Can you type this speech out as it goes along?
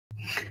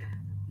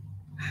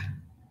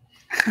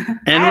And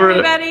hi,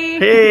 everybody.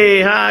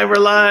 Hey, hi, we're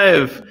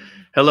live.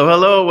 Hello,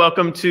 hello.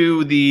 Welcome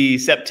to the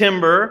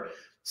September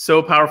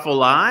So Powerful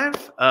Live.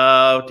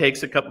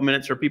 Takes a couple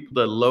minutes for people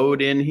to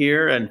load in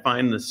here and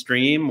find the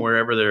stream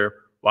wherever they're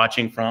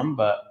watching from.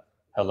 But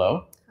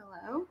hello.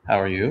 Hello. How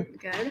are you?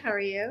 Good. How are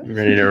you? You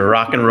ready to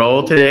rock and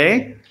roll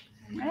today?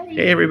 I'm ready.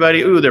 Hey,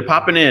 everybody. Ooh, they're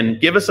popping in.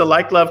 Give us a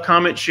like, love,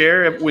 comment,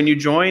 share when you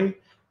join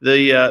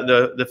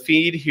the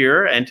feed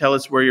here, and tell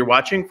us where you're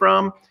watching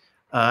from.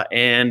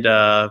 And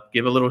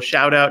give a little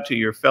shout out to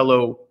your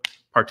fellow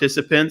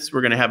participants.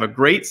 We're going to have a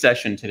great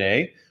session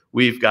today.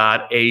 We've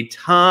got a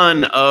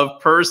ton of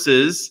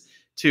purses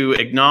to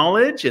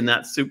acknowledge, and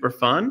that's super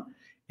fun.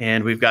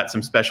 And we've got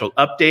some special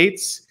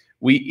updates.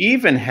 We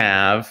even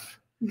have,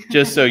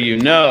 just so you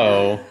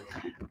know,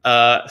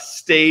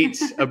 state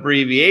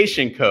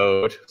abbreviation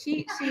code.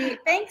 Cheat sheet.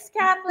 Thanks,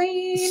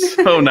 Kathleen.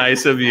 So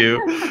nice of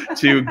you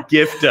to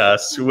gift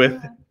us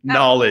with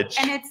knowledge.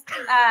 And it's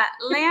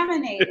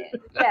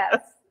laminated.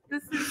 Yes.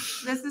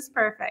 This is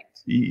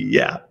perfect.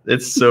 Yeah,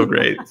 it's so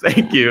great.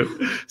 Thank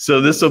you. So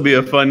this will be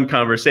a fun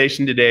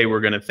conversation today. We're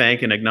going to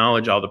thank and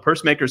acknowledge all the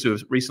purse makers who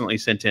have recently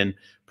sent in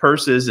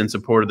purses in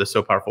support of the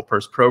So Powerful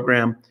Purse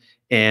program.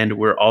 And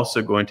we're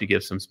also going to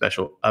give some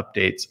special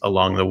updates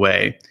along the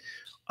way.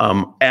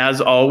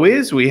 As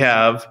always, we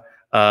have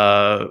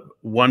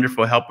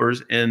wonderful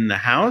helpers in the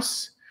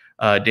house,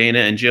 Dana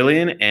and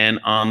Jillian. And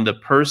on the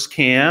purse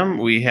cam,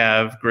 we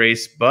have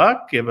Grace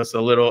Buck. Give us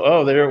a little,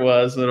 oh, there it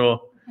was,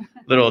 little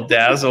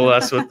dazzle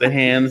us with the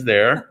hands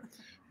there,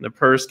 the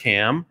purse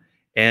cam.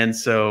 And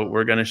so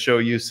we're going to show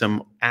you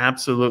some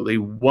absolutely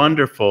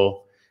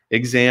wonderful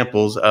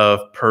examples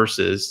of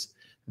purses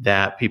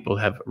that people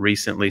have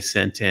recently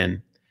sent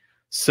in.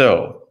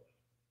 So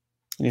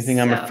anything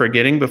I'm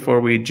forgetting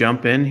before we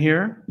jump in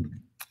here?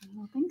 I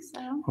don't think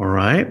so. All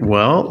right.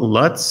 Well,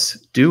 let's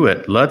do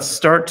it. Let's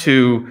start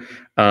to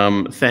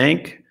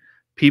thank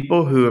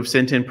people who have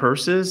sent in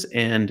purses,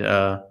 and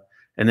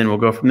then we'll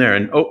go from there.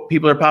 And oh,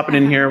 people are popping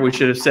in here. We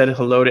should have said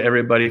hello to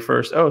everybody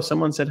first. Oh,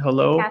 someone said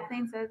hello.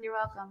 Kathleen says you're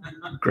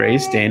welcome.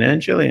 Grace, Yay. Dana,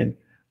 and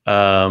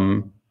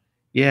Jillian.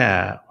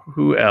 Yeah.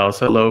 Who else?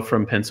 Hello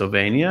from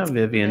Pennsylvania.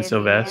 Vivian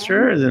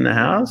Sylvester is in the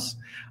house.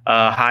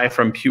 Hi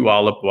from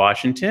Puyallup,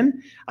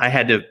 Washington. I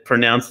had to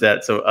pronounce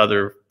that so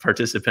other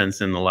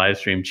participants in the live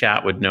stream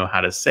chat would know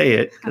how to say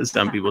it, because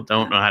some people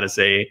don't know how to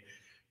say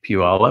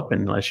Puyallup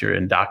unless you're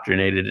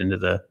indoctrinated into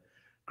the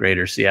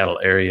greater Seattle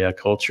area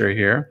culture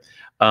here.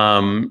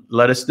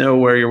 Let us know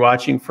where you're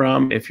watching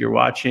from. If you're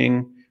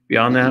watching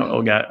beyond that,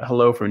 we got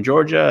hello from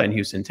Georgia and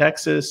Houston,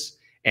 Texas,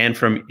 and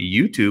from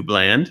YouTube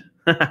land.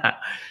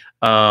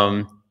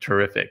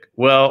 Terrific.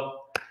 Well,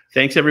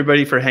 thanks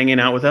everybody for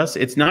hanging out with us.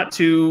 It's not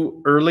too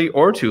early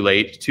or too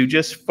late to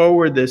just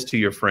forward this to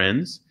your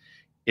friends.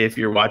 If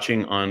you're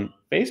watching on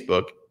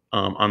Facebook,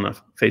 on the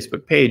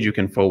Facebook page, you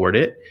can forward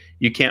it.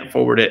 You can't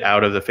forward it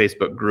out of the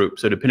Facebook group.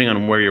 So depending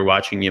on where you're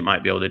watching, you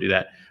might be able to do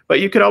that. But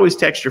you could always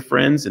text your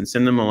friends and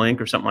send them a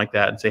link or something like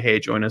that and say, hey,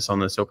 join us on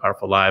the So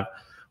Powerful Live.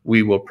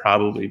 We will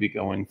probably be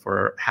going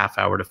for half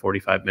hour to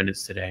 45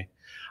 minutes today.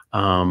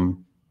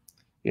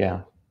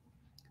 Yeah.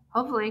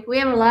 Hopefully. We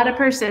have a lot of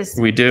purses.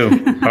 We do.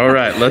 All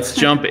right, let's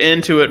jump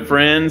into it,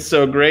 friends.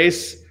 So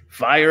Grace,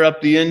 fire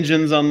up the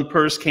engines on the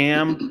purse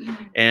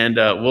cam, and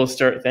we'll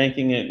start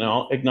thanking and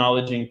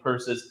acknowledging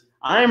purses.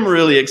 I'm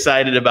really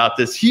excited about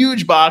this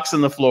huge box on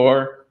the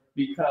floor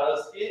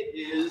because it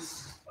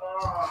is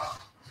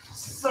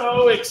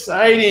so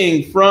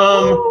exciting.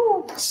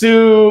 From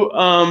Sue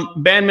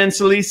Banman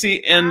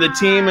Salisi and the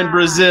team in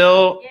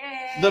Brazil.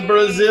 Yay. The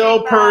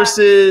Brazil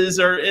purses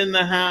are in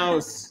the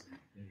house.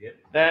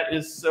 That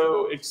is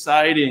so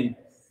exciting.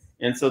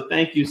 And so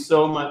thank you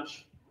so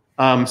much,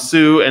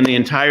 Sue and the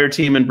entire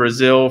team in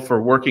Brazil,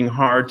 for working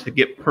hard to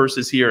get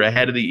purses here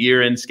ahead of the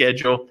year-end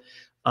schedule.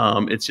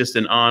 It's just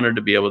an honor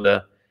to be able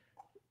to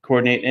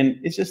coordinate.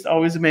 And it's just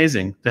always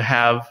amazing to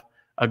have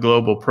a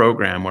global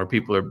program where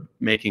people are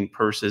making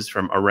purses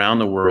from around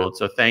the world.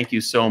 So thank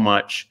you so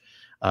much,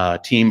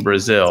 Team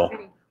Brazil.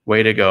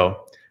 Way to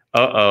go.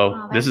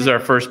 Uh-oh. This is our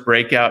first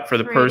breakout for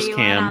the purse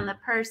cam. On the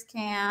purse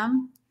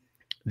cam.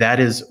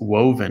 That is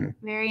woven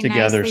very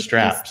together nicely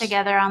straps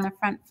together on the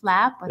front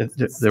flap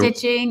with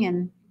stitching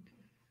and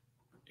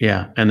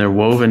and they're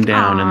woven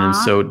down and then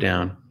sewed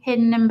down.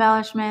 Hidden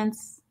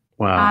embellishments.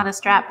 Wow. On the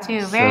strap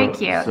too. Very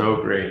cute. So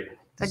great.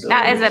 So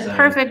that is a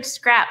perfect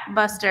scrap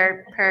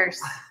buster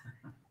purse.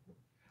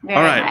 Very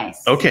all right.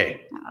 Nice.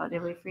 Okay. Oh,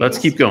 did we Let's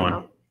keep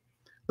going.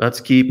 Let's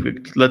keep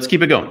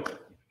it going.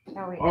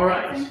 All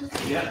right.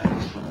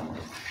 Yeah.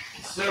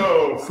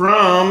 So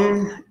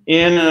from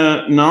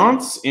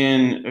Nantes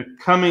in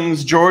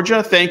Cummings,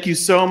 Georgia, thank you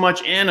so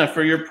much, Anna,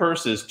 for your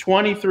purses.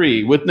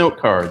 23 with note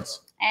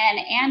cards. And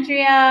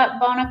Andrea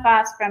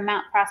Boniface from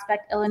Mount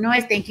Prospect,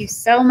 Illinois, thank you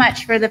so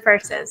much for the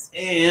purses.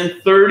 And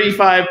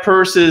 35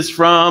 purses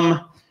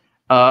from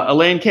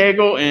Elaine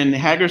Cagle in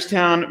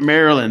Hagerstown,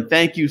 Maryland.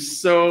 Thank you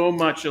so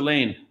much,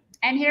 Elaine.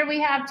 And here we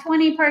have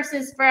 20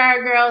 purses for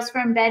our girls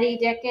from Betty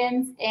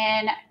Dickens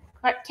in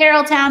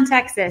Carrolltown,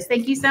 Texas.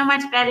 Thank you so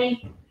much,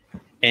 Betty.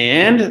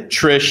 And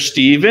Trish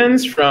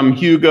Stevens from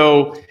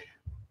Hugo,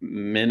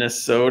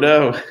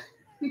 Minnesota.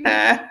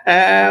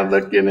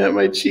 Looking at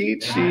my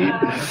cheat sheet.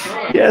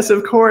 Yes,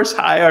 of course.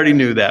 I already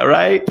knew that,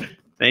 right?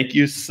 Thank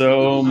you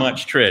so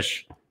much,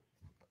 Trish.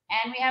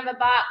 And we have a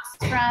box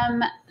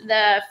from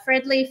the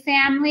Fridley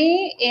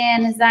family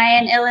in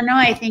Zion,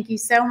 Illinois. Thank you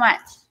so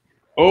much.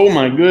 Oh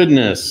my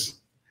goodness.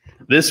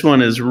 This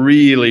one is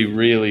really,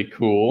 really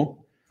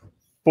cool.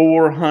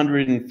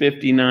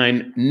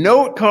 459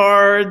 note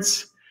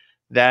cards.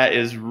 That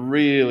is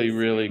really,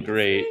 really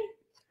great.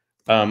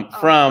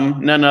 From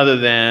none other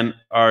than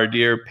our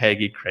dear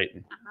Peggy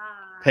Creighton.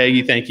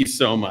 Peggy, thank you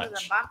so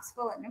much. A box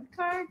full of note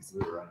cards.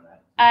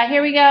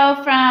 Here we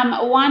go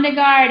from Wanda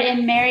Guard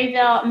in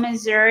Maryville,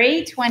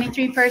 Missouri.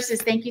 23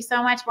 purses. Thank you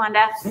so much,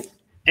 Wanda.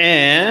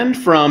 And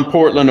from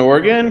Portland,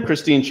 Oregon,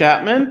 Christine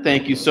Chapman.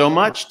 Thank you so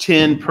much.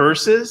 10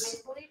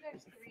 purses. I believe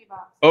there's 3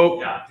 boxes. Oh,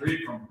 Yeah,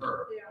 3 from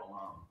her.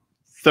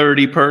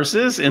 30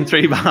 purses in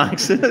 3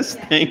 boxes.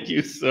 Thank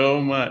you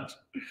so much.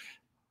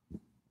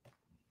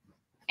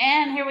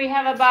 And here we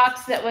have a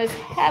box that was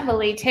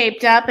heavily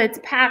taped up. It's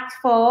packed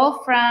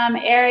full from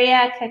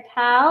Area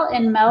Cacao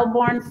in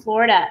Melbourne,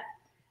 Florida.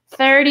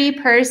 30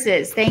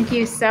 purses. Thank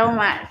you so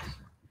much.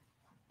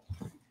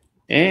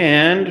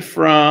 And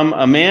from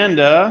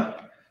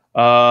Amanda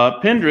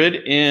Pendred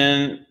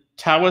in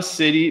Tawas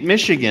City,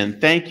 Michigan.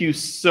 Thank you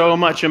so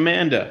much,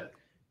 Amanda.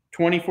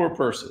 24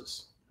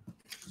 purses.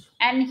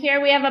 And here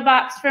we have a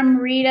box from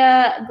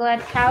Rita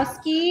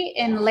Gladkowski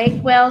in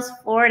Lake Wales,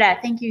 Florida.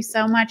 Thank you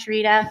so much,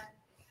 Rita.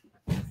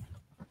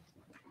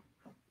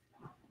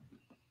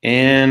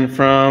 And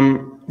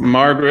from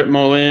Margaret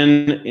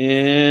Mullen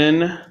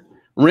in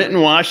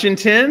Renton,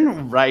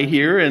 Washington, right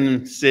here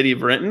in the city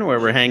of Renton, where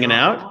we're hanging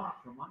out.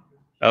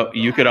 Oh,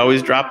 you could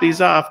always drop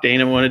these off.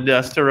 Dana wanted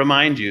us to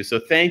remind you. So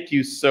thank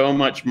you so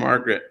much,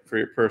 Margaret, for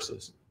your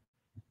purses.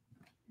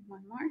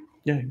 One more.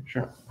 Yeah,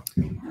 sure.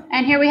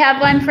 And here we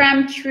have one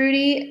from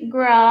Trudy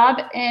Grob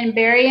in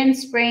Berrien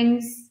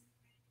Springs,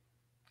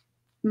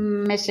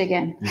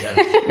 Michigan.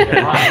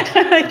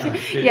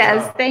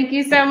 Yes, thank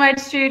you so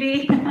much,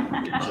 Trudy.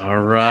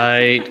 All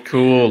right,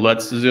 cool.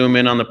 Let's zoom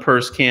in on the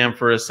purse cam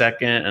for a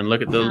second and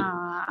look at the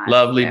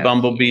lovely so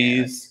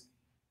bumblebees.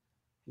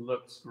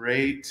 Looks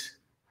great.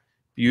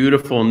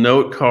 Beautiful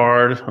note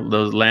card.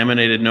 Those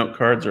laminated note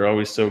cards are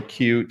always so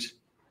cute.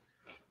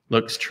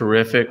 Looks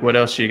terrific. What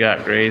else you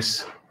got,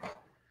 Grace?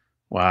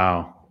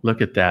 Wow,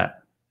 look at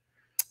that.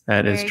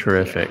 That is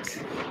terrific.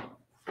 Cute.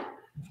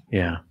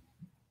 Yeah.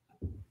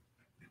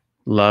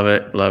 Love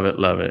it, love it,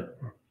 love it.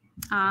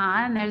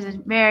 And there's a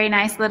very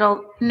nice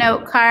little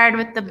note card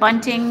with the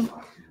bunting.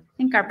 I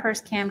think our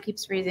purse cam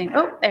keeps freezing.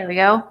 Oh, there we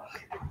go.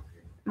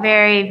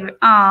 Very,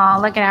 oh,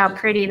 look at how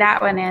pretty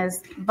that one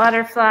is.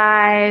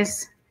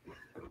 Butterflies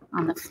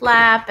on the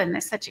flap, and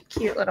there's such a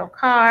cute little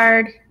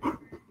card.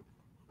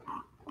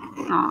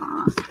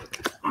 Aw,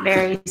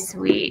 very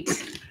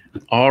sweet.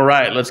 All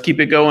right, let's keep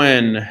it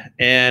going.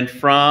 And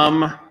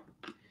from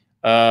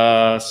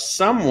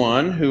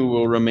someone who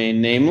will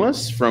remain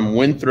nameless from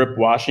Winthrop,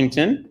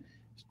 Washington.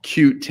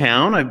 Cute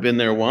town. I've been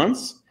there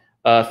once.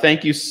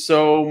 Thank you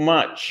so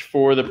much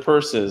for the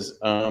purses.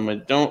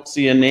 I don't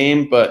see a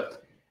name,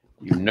 but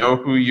you know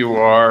who you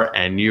are,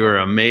 and you are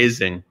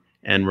amazing.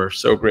 And we're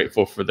so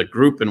grateful for the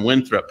group in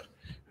Winthrop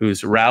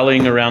who's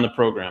rallying around the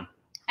program.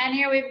 And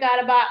here we've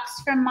got a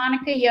box from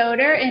Monica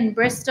Yoder in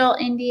Bristol,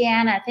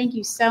 Indiana. Thank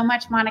you so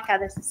much, Monica.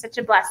 This is such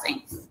a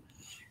blessing.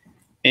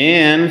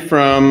 And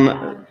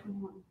from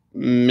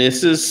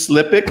Mrs.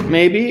 Slippick,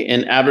 maybe,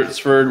 in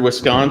Abbotsford,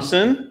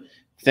 Wisconsin.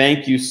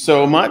 Thank you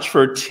so much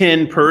for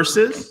 10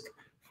 purses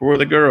for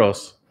the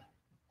girls.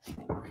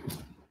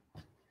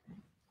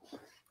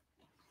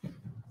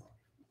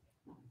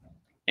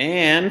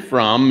 And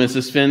from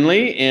Mrs.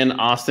 Finley in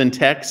Austin,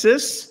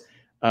 Texas.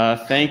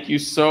 Thank you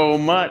so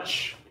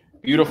much.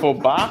 Beautiful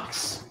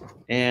box.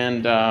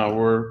 And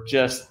we're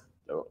just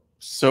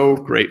so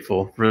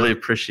grateful. Really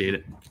appreciate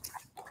it.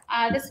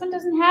 This one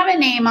doesn't have a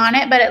name on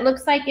it, but it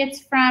looks like it's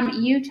from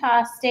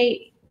Utah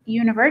State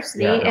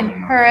University in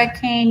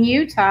Hurricane,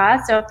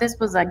 Utah. So if this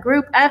was a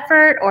group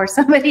effort or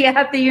somebody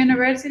at the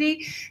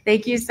university,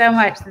 thank you so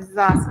much. This is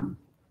awesome.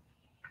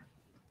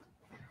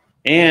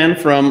 And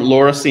from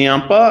Laura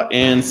Ciampa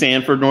in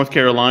Sanford, North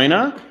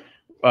Carolina,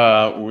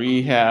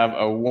 we have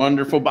a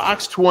wonderful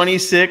box,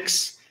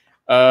 26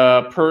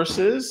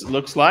 purses,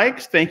 looks like.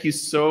 Thank you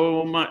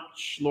so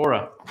much,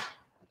 Laura.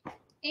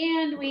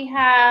 And we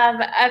have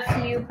a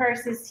few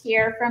purses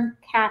here from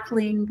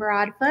Kathleen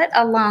Broadfoot,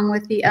 along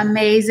with the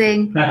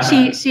amazing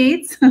cheat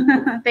sheets.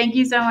 Thank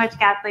you so much,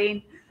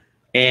 Kathleen.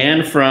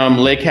 And from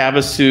Lake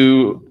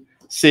Havasu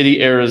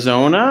City,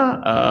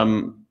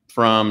 Arizona,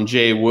 from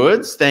Jay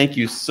Woods. Thank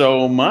you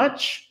so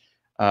much.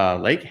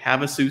 Lake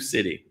Havasu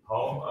City.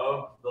 Home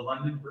of the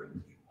London Bridge.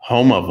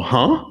 Home of,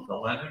 huh? The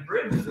London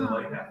Bridge is in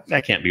Lake Havasu.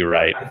 That can't be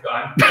right.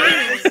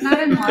 It's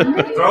not in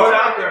London? Throw it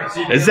out there and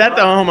see. Is that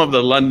the home of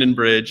the London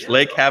Bridge,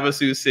 Lake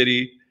Havasu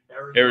City,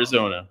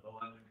 Arizona? The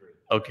London Bridge.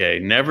 Okay,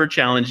 never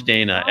challenge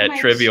Dana All at my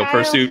Trivial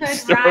Pursuit childhood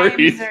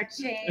stories. rhymes are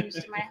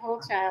changed. My whole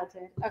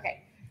childhood.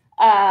 Okay.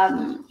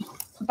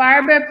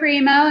 Barbara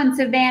Primo in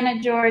Savannah,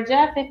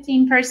 Georgia,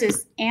 15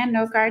 purses and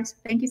note cards.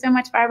 Thank you so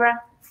much,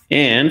 Barbara.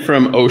 And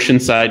from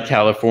Oceanside,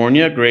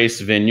 California,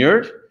 Grace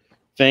Vineyard.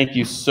 Thank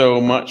you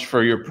so much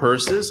for your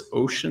purses.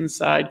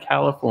 Oceanside,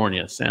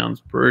 California.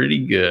 Sounds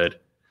pretty good.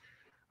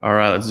 All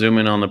right, let's zoom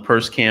in on the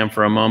purse cam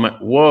for a moment.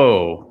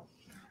 Whoa.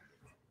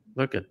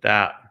 Look at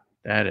that.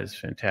 That is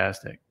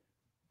fantastic.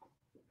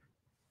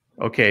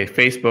 Okay,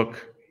 Facebook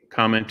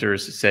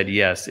commenters said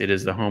yes, it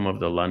is the home of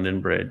the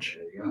London Bridge.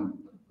 There you go.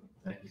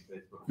 Thank you,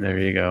 Facebook. There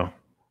you go.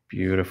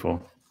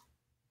 Beautiful.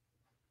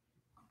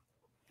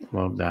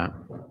 Love that.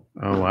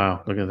 Oh,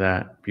 wow. Look at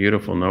that.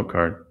 Beautiful note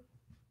card.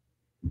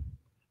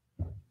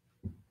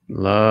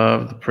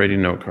 Love the pretty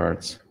note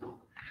cards.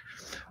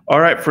 All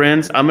right,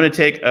 friends, I'm going to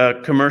take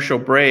a commercial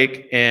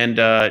break and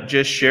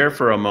just share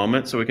for a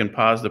moment so we can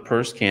pause the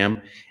purse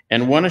cam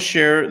and want to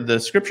share the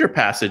scripture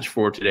passage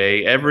for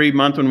today. Every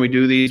month when we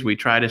do these, we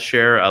try to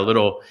share a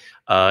little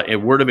a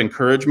word of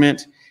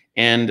encouragement.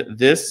 And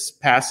this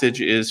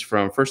passage is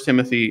from 1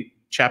 Timothy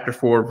chapter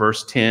 4,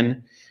 verse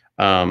 10.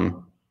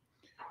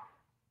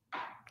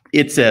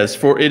 It says,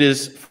 "For it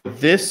is for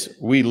this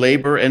we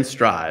labor and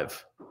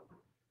strive,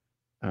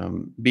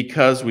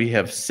 because we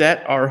have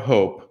set our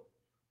hope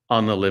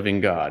on the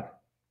living God,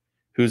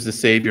 who's the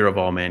Savior of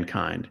all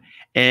mankind."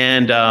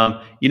 And,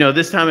 you know,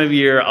 this time of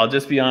year, I'll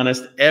just be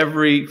honest,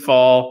 every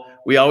fall,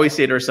 we always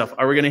say to ourselves,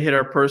 are we going to hit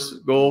our purse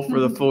goal for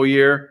the full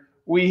year?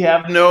 We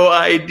have no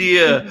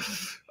idea.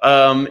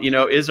 You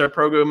know, is our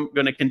program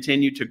going to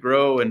continue to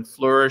grow and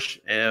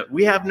flourish?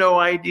 We have no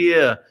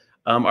idea.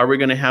 Are we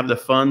going to have the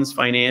funds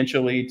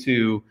financially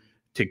to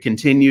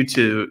continue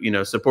to, you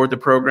know, support the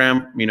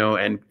program, you know,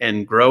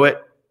 and grow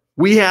it?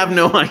 We have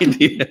no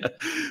idea.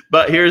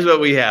 But here's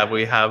what we have.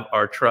 We have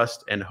our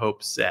trust and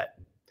hope set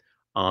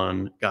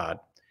on God.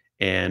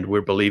 And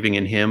we're believing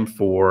in him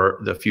for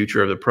the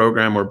future of the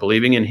program. We're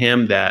believing in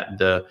him that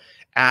the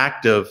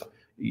act of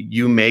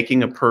you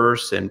making a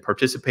purse and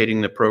participating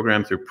in the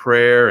program through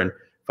prayer and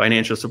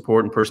financial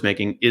support and purse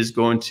making is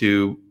going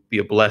to be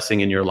a blessing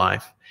in your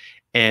life.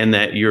 And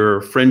that your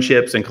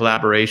friendships and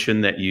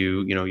collaboration that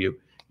you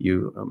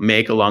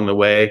make along the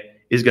way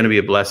is going to be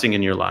a blessing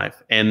in your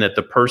life. And that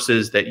the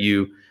purses that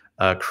you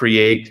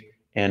create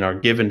and are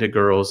given to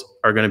girls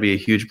are going to be a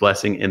huge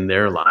blessing in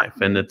their life.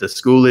 And that the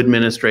school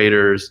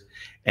administrators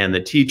and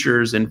the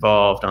teachers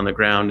involved on the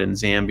ground in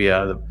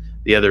Zambia,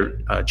 the other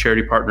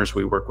charity partners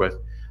we work with,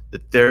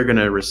 that they're going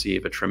to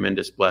receive a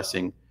tremendous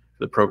blessing for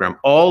the program.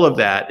 All of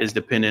that is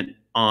dependent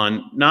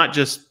on not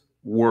just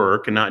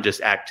work and not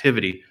just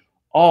activity.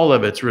 All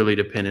of it's really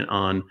dependent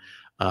on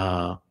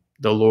the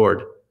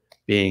Lord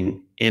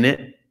being in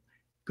it,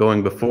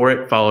 going before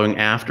it, following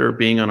after,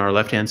 being on our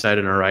left-hand side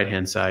and our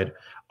right-hand side.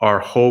 Our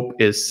hope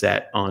is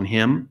set on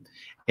him.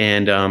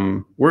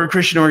 And we're a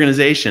Christian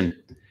organization.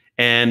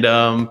 And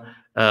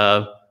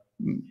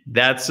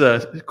that's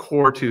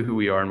core to who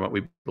we are and what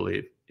we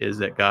believe, is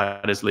that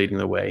God is leading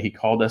the way. He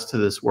called us to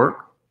this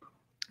work.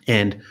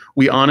 And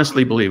we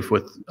honestly believe,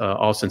 with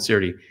all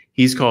sincerity,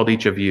 he's called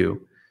each of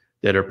you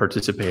that are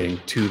participating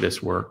to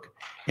this work.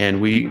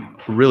 And we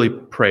really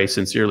pray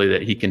sincerely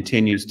that he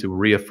continues to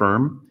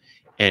reaffirm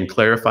and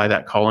clarify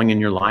that calling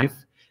in your life,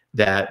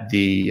 that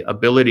the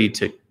ability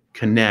to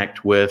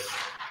connect with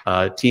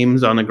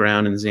teams on the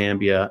ground in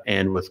Zambia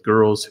and with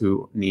girls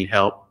who need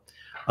help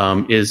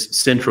is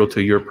central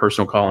to your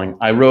personal calling.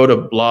 I wrote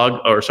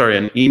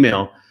an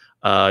email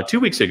 2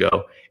 weeks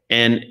ago,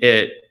 and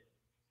it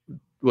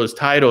was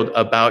titled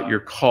 "About Your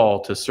Call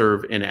to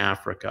Serve in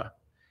Africa."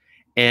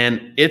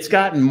 And it's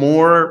gotten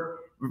more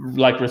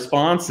like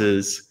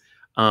responses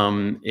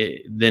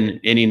than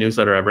any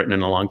newsletter I've written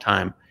in a long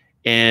time.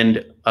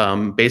 And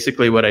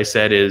basically what I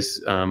said is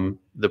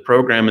the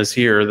program is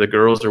here, the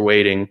girls are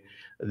waiting,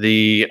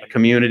 the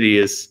community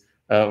is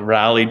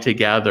rallied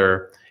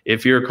together.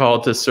 If you're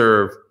called to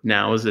serve,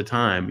 now is the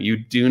time. You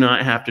do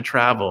not have to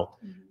travel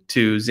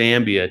to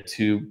Zambia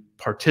to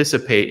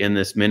participate in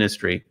this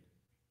ministry.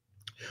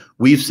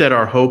 We've set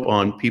our hope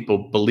on people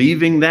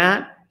believing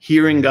that,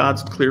 hearing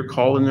God's clear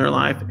call in their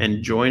life,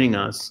 and joining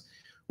us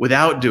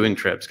without doing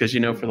trips. Because, you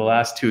know, for the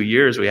last 2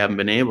 years, we haven't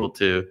been able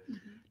to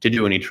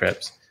do any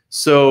trips.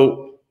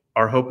 So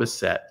our hope is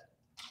set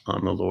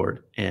on the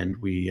Lord. And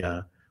we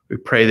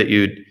pray that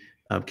you'd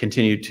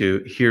continue to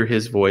hear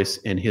his voice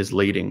and his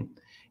leading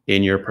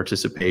in your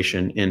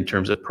participation in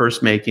terms of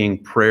purse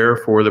making, prayer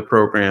for the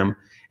program,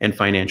 and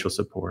financial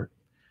support.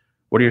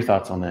 What are your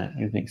thoughts on that?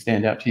 Anything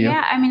stand out to you?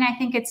 Yeah, I mean, I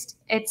think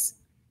it's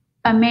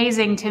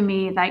amazing to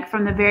me, like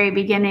from the very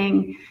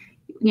beginning,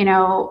 you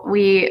know,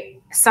 we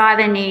saw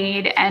the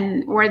need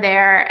and we're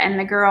there, and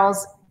the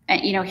girls,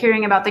 you know,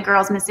 hearing about the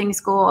girls missing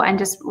school and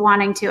just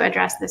wanting to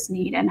address this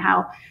need, and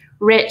how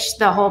rich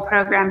the whole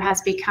program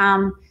has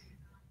become,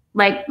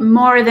 like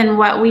more than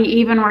what we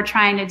even were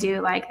trying to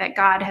do, like that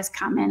God has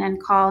come in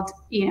and called,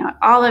 you know,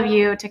 all of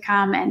you to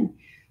come and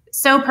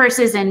sew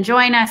purses and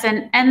join us,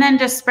 and then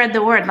just spread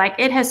the word. Like,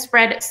 it has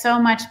spread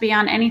so much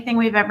beyond anything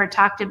we've ever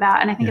talked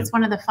about. And I think it's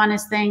one of the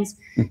funnest things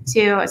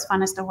too. Is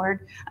funnest a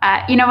word?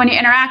 You know, when you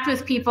interact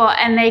with people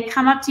and they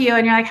come up to you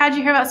and you're like, how'd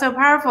you hear about So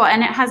Powerful?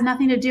 And it has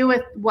nothing to do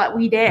with what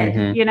we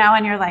did, you know,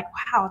 and you're like,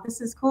 wow,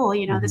 this is cool.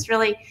 You know, this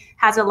really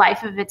has a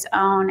life of its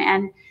own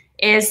and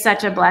is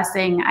such a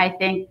blessing, I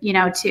think, you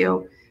know,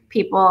 to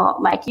people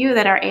like you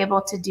that are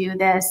able to do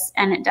this.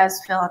 And it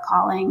does feel a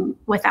calling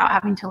without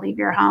having to leave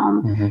your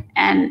home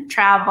and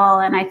travel.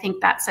 And I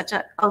think that's such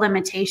a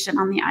limitation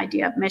on the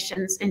idea of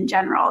missions in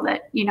general,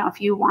 that, you know,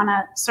 if you want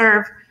to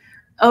serve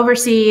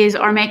overseas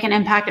or make an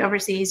impact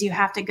overseas, you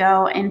have to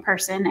go in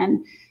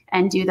person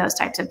and do those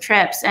types of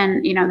trips.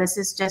 And, you know, this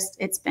is just,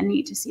 it's been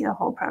neat to see the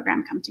whole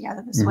program come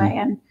together this way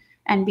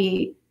and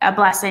be a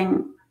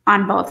blessing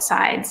on both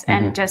sides,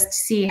 and just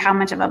see how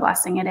much of a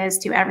blessing it is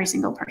to every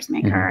single purse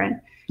maker.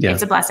 And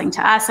it's a blessing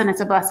to us, and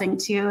it's a blessing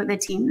to the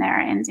team there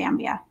in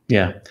Zambia.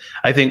 Yeah.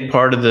 I think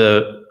part of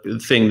the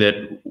thing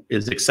that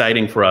is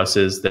exciting for us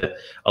is that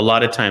a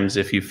lot of times,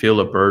 if you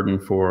feel a burden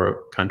for a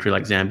country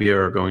like Zambia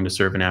or going to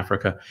serve in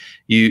Africa,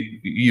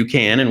 you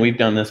can, and we've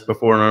done this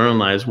before in our own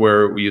lives,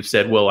 where you've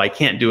said, well, I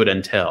can't do it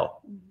until.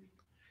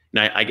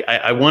 And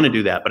I want to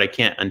do that, but I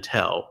can't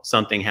until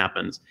something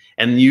happens.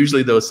 And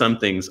usually those some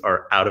things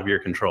are out of your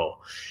control.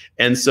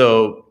 And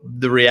so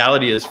the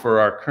reality is, for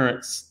our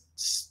current,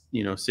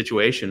 you know,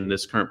 situation,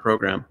 this current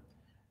program,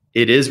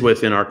 it is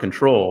within our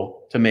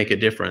control to make a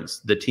difference.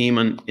 The team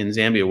in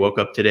Zambia woke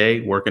up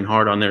today working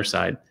hard on their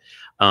side.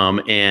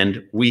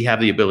 And we have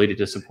the ability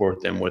to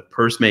support them with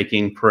purse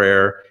making,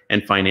 prayer,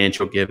 and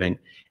financial giving.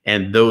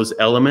 And those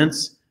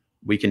elements,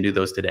 we can do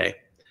those today.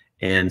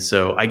 And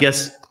so I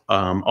guess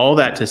all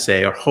that to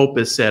say, our hope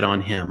is set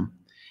on him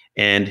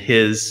and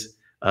his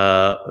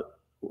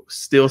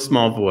still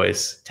small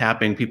voice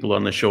tapping people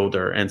on the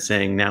shoulder and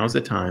saying, now's the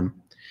time.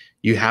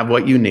 You have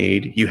what you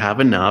need. You have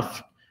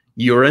enough.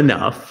 You're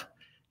enough.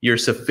 You're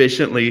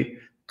sufficiently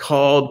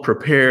called,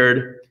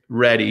 prepared,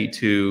 ready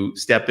to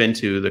step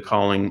into the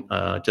calling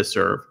to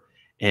serve.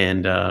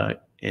 And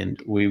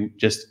we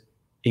just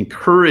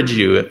encourage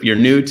you, if you're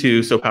new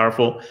to So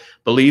Powerful,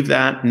 believe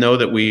that, know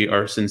that we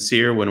are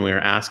sincere when we are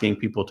asking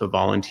people to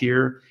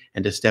volunteer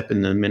and to step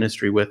in the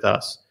ministry with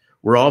us.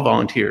 We're all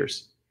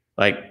volunteers.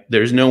 Like,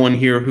 there's no one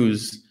here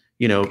who's,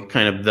 you know,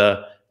 kind of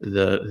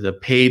the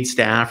paid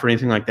staff or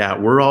anything like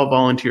that. We're all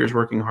volunteers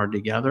working hard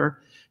together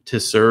to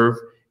serve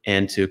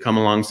and to come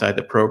alongside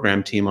the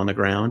program team on the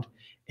ground.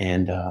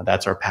 And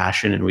that's our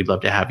passion. And we'd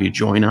love to have you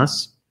join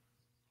us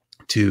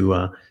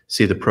to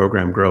see the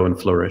program grow and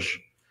flourish.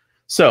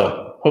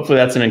 So hopefully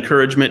that's an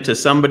encouragement to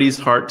somebody's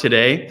heart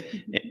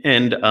today,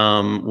 and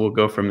we'll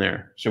go from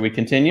there. Shall we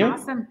continue?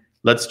 Awesome.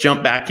 Let's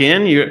jump back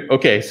in.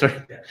 Okay,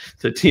 sorry.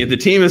 The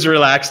team is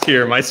relaxed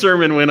here. My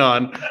sermon went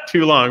on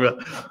too long.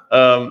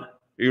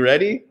 You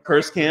ready?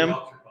 Purse cam?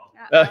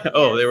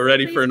 Oh, they were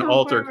ready for an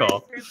altar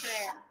call.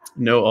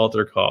 No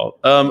altar call.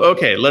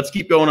 Okay, let's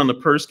keep going on the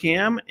purse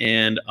cam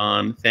and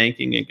on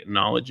thanking and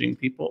acknowledging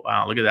people.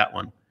 Wow, look at that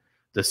one.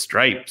 The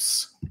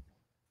stripes.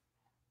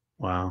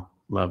 Wow,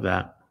 love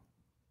that.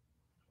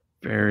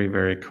 Very,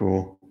 very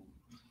cool.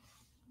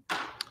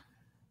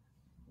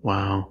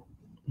 Wow,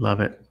 love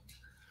it.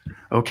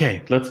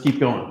 Okay, let's keep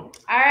going. All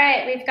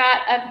right, we've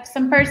got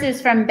some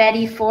purses from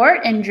Betty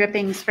Fort in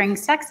Dripping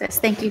Springs, Texas.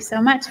 Thank you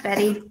so much,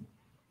 Betty.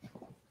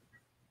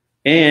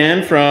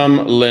 And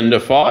from Linda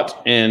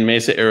Fott in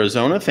Mesa,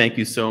 Arizona. Thank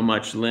you so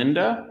much,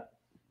 Linda.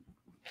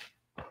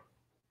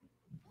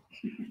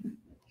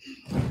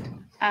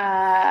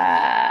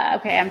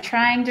 Okay, I'm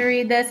trying to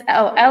read this.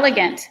 Oh,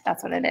 Elegant.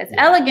 That's what it is.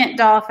 Elegant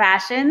Doll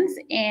Fashions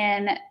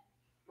in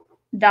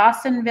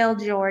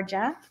Dawsonville,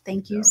 Georgia.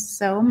 Thank you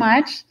so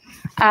much.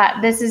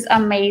 This is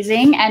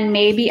amazing, and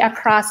maybe a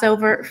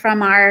crossover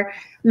from our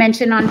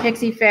mention on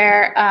Pixie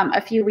Fair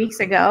a few weeks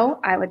ago,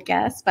 I would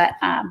guess. But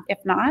if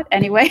not,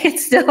 anyway,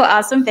 it's still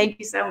awesome. Thank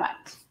you so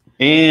much.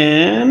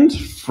 And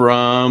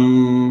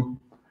from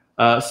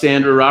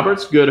Sandra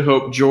Roberts, Good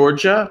Hope,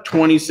 Georgia,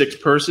 26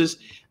 purses.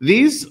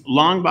 These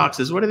long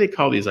boxes, what do they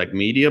call these? Like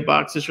media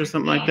boxes or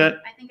something like that?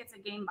 I think it's a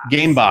game box.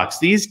 Game box.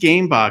 These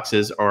game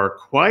boxes are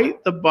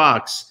quite the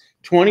box.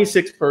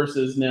 26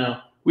 purses.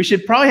 Now, we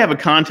should probably have a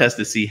contest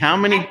to see how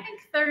many. I think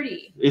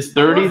 30. Is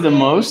 30 the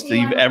most that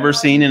you've ever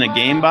seen in a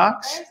game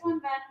box? There's one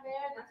back there.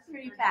 That's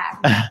pretty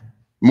packed.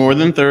 More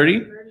than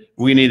 30?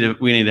 We need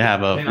to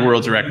have a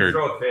world's Can record.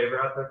 throw a favor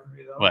out there for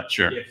me, though? What?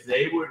 Sure. If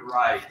they would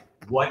write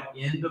what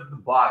end of the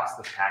box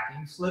the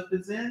packing slip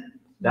is in,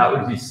 that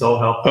would be so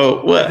helpful.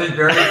 Oh, what? Because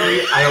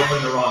invariably, I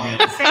open the wrong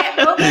end. Say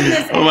it, open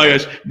this Oh my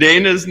gosh,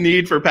 Dana's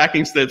need for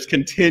packing slips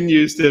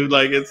continues to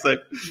it's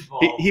like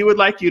he would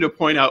like you to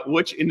point out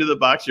which end of the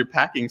box your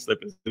packing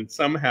slip is in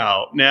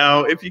somehow.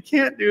 Now, if you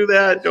can't do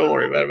that, don't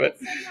worry about it.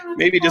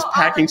 Maybe just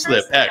packing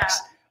slip X.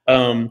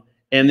 And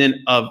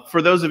then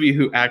for those of you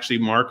who actually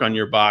mark on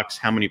your box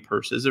how many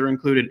purses are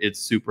included, it's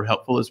super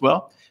helpful as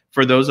well.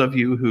 For those of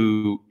you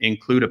who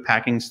include a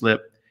packing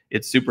slip,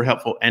 it's super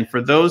helpful. And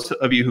for those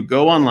of you who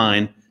go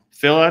online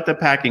fill out the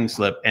packing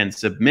slip and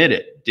submit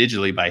it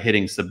digitally by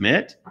hitting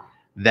submit,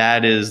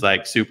 that is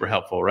like super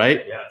helpful,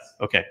 right? Yes.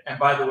 Okay. And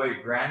by the way,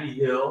 Granny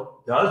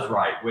Hill does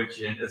write, which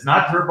it's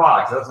not her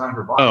box. That's not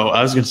her box. Oh,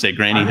 I was going to say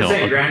Granny I'm Hill. just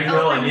saying Granny Hill,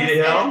 Open Anita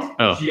this Hill. end.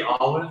 Oh. She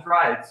always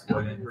writes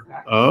what in her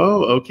package.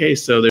 Oh, okay.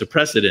 So there's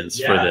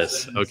precedence for Yes,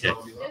 this. and Okay.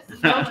 so-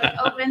 Just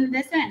open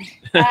this end.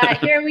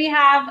 Here we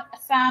have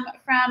some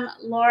from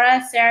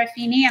Laura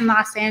Serafini in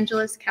Los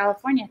Angeles,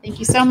 California. Thank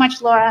you so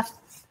much, Laura.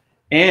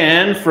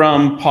 And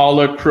from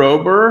Paula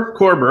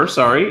Korber,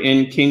 sorry,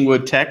 in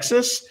Kingwood,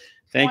 Texas.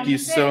 Thank you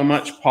so 26.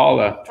 much,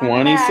 Paula.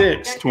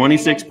 26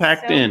 That's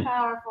packed so in.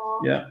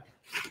 Powerful. Yeah.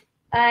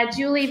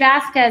 Julie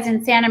Vasquez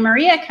in Santa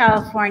Maria,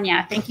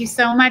 California. Thank you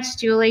so much,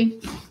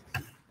 Julie.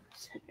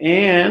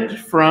 And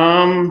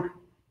from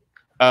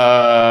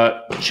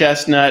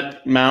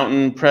Chestnut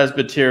Mountain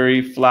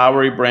Presbytery,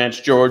 Flowery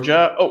Branch,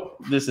 Georgia. Oh,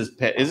 this is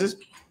Peggy.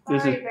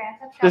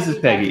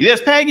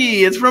 Yes,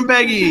 Peggy. It's from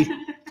Peggy.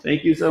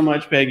 Thank you so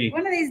much, Peggy.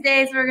 One of these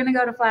days, we're going to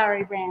go to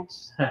Flowery Branch.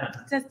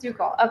 Just too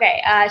cool.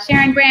 Okay,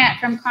 Sharon Brandt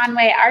from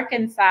Conway,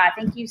 Arkansas.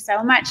 Thank you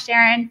so much,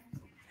 Sharon.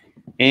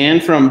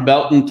 And from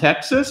Belton,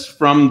 Texas,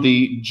 from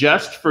the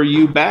Just For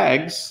You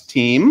Bags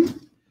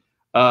team.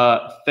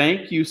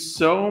 Thank you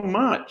so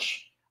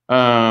much.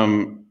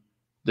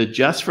 The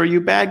Just For You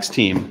Bags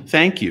team.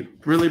 Thank you.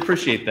 Really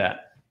appreciate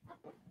that.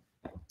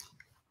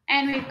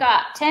 And we've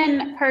got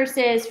 10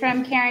 purses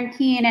from Karen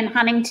Keene in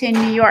Huntington,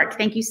 New York.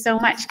 Thank you so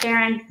much,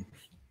 Karen.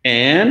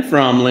 And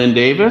from Lynn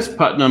Davis,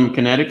 Putnam,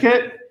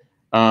 Connecticut.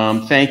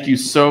 Thank you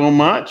so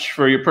much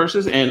for your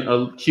purses and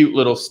a cute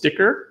little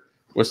sticker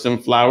with some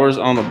flowers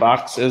on the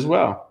box as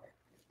well.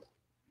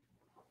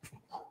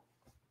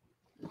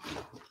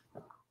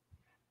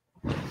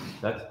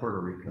 That's Puerto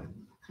Rico.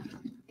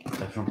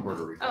 That's from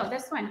Puerto Rico. Oh,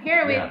 this one.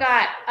 Here we've Yeah.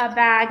 got a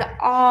bag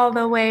all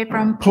the way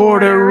from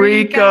Puerto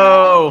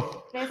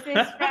Rico. This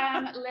is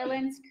from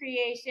Lillin's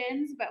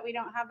Creations, but we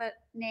don't have a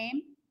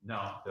name. No,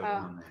 there's Oh.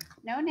 no name.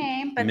 No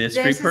name, but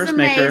Mystery this purse is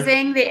maker.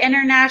 amazing. The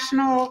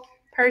international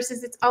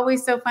purses, it's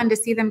always so fun to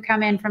see them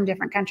come in from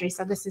different countries.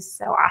 So this is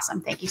so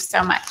awesome. Thank you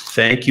so much.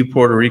 Thank you,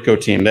 Puerto Rico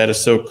team. That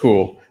is so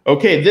cool.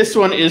 Okay, this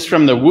one is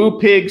from the Woo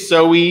Pig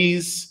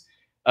Sowe's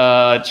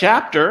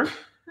chapter.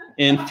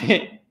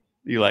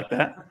 You like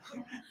that?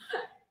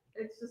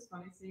 It's just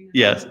funny seeing it.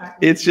 Yes,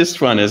 it's just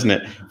fun, isn't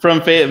it?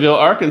 From Fayetteville,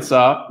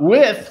 Arkansas,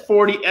 with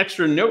 40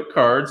 extra note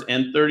cards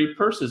and 30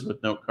 purses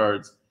with note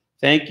cards.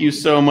 Thank you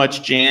so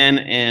much, Jan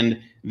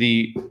and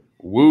the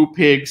Woo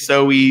Pig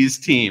Sowe's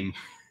team.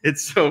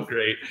 It's so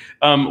great.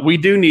 We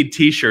do need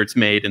T-shirts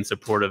made in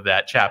support of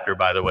that chapter,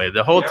 by the way.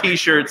 The whole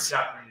T-shirts,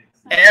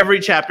 every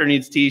chapter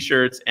needs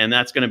T-shirts, and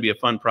that's going to be a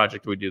fun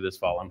project we do this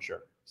fall, I'm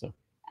sure. So,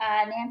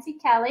 Nancy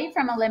Kelly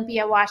from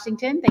Olympia,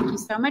 Washington. Thank you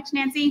so much,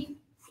 Nancy.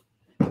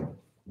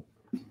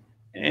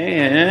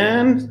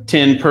 and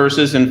 10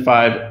 purses and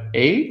 5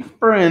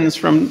 aprons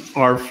from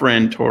our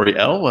friend Tori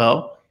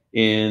Elwell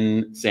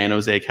in San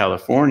Jose,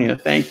 California.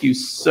 Thank you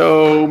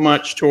so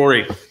much,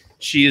 Tori.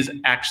 She is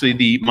actually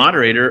the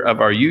moderator of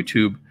our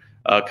YouTube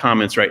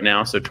comments right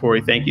now. So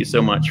Tori, thank you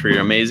so much for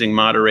your amazing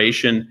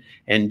moderation.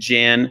 And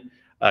Jan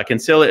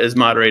Kinsella is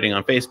moderating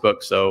on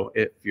Facebook. So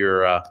if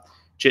you're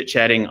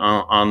chit-chatting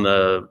on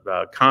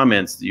the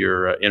comments,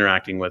 you're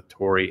interacting with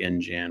Tori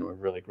and Jan. We're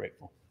really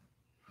grateful.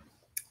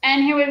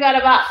 And here we've got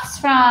a box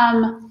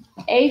from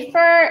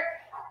Afer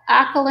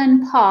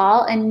Ackland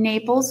Paul in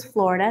Naples,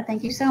 Florida.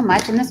 Thank you so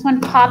much. And this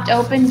one popped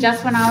open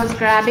just when I was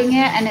grabbing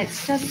it, and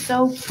it's just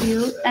so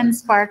cute and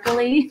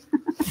sparkly.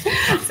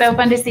 So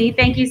fun to see.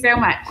 Thank you so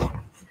much.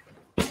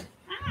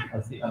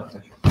 That's the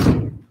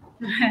unofficial.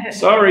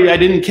 Sorry, I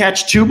didn't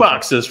catch 2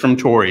 boxes from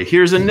Tori.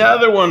 Here's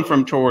another one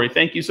from Tori.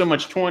 Thank you so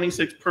much.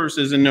 26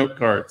 purses and note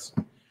cards.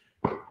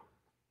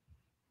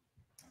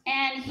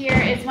 And here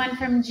is one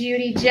from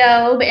Judy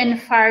Job in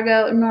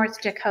Fargo,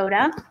 North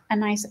Dakota. A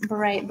nice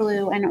bright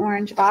blue and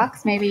orange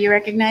box. Maybe you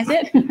recognize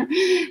it.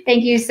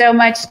 Thank you so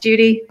much,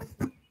 Judy.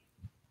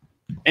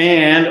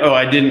 And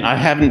I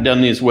haven't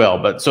done these well,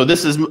 but so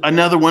this is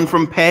another one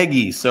from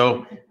Peggy.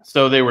 So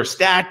they were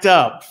stacked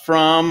up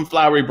from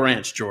Flowery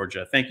Branch,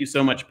 Georgia. Thank you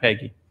so much,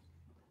 Peggy.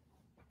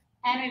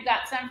 And we've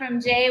got some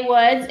from Jay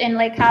Woods in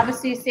Lake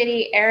Havasu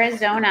City,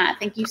 Arizona.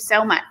 Thank you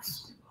so much.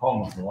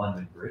 Home of the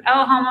London Bridge.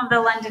 Oh, home of the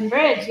London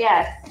Bridge,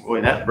 yes.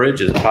 Boy, that bridge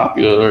is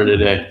popular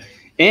today.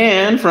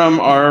 And from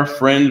our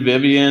friend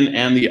Vivian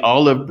and the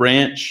Olive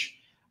Branch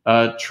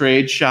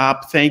Trade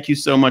Shop. Thank you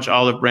so much,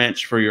 Olive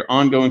Branch, for your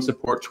ongoing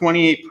support.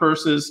 28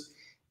 purses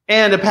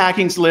and a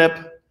packing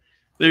slip.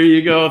 There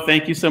you go.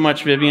 Thank you so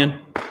much,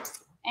 Vivian.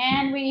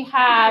 And we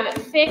have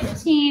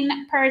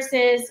 15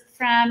 purses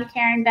from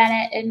Karen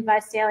Bennett in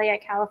Visalia,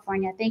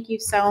 California. Thank you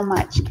so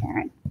much,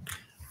 Karen.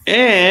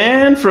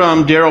 And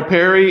from Daryl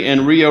Perry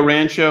in Rio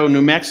Rancho,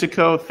 New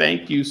Mexico.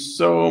 Thank you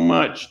so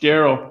much,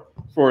 Daryl,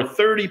 for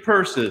 30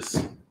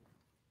 purses.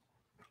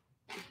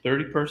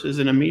 30 purses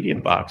in a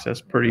medium box.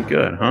 That's pretty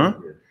good, huh?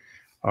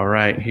 All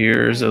right,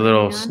 here's a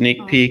little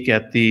sneak peek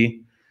at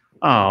the,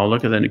 oh,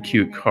 look at that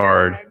cute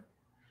card.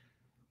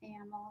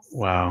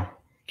 Wow,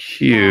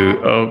 cute.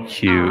 Oh,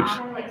 cute.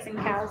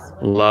 cows.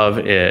 Love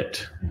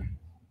it.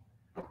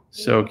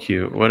 So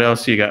cute. What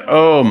else you got?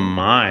 Oh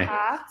my.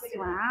 Box.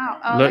 Wow.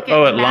 Oh, Look,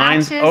 look at it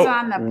lines. matches Oh,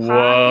 on the pocket.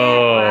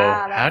 whoa.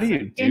 Wow, How do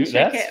that's you do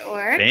intricate that?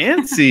 work.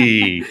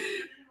 Fancy.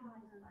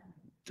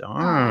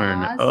 Darn.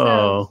 Aw,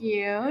 Oh. so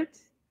cute.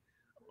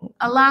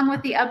 Along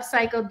with the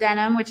upcycled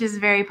denim, which is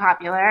very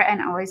popular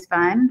and always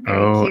fun. Very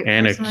Oh, cute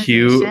and a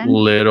cute personalization.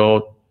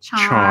 little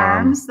charm.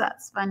 Charms.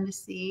 That's fun to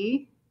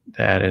see.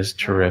 That is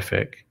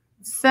terrific.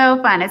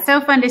 So fun. It's so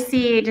fun to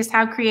see just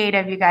how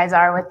creative you guys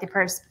are with the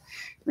purse,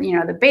 you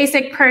know, the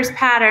basic purse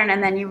pattern,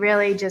 and then you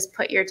really just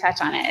put your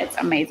touch on it. It's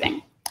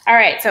amazing. All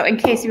right, so in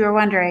case you were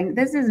wondering,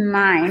 this is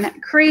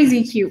mine.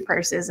 Crazy cute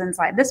purses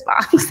inside this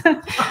box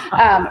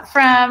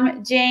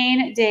from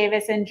Jane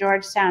Davis in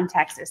Georgetown,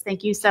 Texas.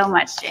 Thank you so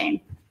much, Jane.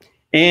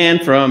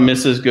 And from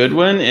Mrs.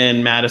 Goodwin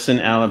in Madison,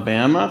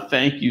 Alabama,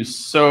 thank you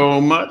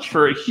so much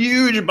for a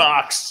huge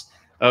box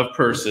of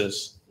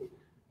purses.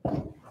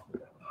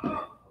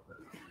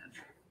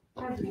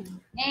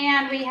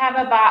 And we have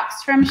a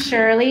box from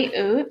Shirley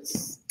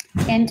Oots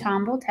in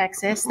Tomball,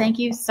 Texas. Thank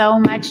you so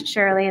much,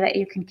 Shirley, that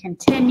you can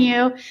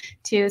continue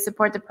to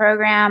support the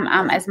program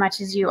as much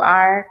as you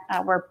are.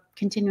 We're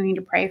continuing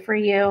to pray for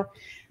you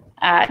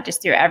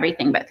just through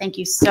everything. But thank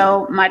you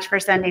so much for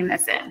sending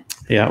this in.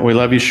 Yeah, we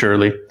love you,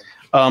 Shirley.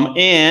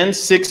 And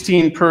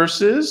 16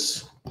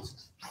 purses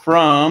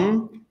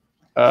from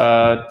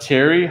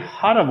Terry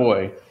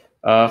Hottavoy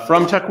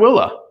from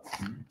Tukwila.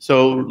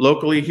 So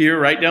locally here,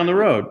 right down the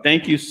road.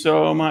 Thank you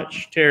so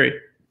much, Terry.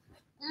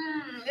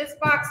 This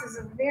box is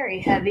very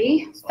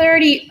heavy.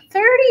 30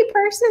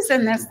 purses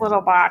in this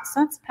little box.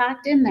 That's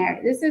packed in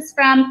there. This is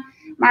from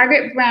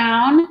Margaret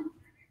Brown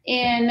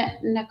in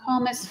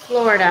Nokomis,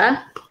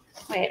 Florida.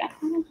 Wait, I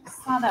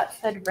saw that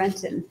said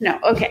Renton. No,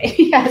 okay.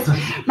 Yes.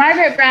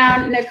 Margaret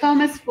Brown,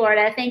 Nokomis,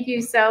 Florida. Thank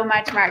you so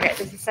much, Margaret.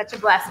 This is such a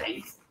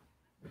blessing.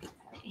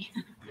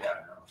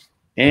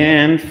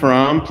 And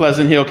from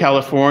Pleasant Hill,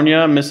 California,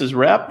 Mrs.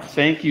 Rep,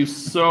 thank you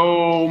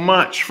so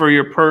much for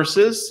your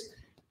purses.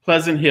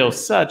 Pleasant Hill,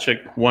 such a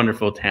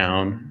wonderful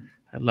town.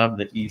 I love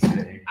the East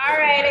Bay. All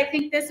right, I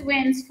think this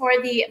wins for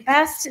the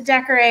best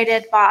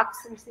decorated box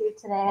received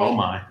today. Oh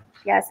my.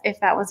 Yes, if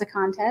that was a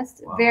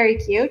contest. Wow. Very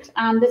cute.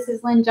 This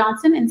is Lynn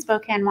Johnson in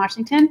Spokane,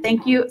 Washington.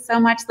 Thank you so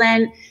much,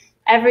 Lynn.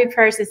 Every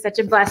purse is such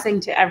a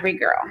blessing to every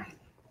girl.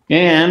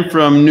 And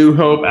from New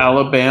Hope,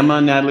 Alabama,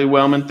 Natalie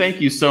Wellman,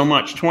 thank you so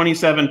much.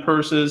 27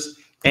 purses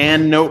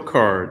and note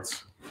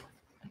cards.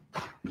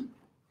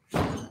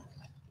 I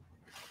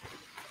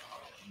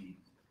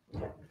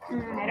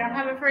don't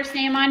have a first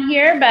name on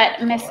here,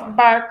 but Miss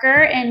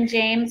Barker in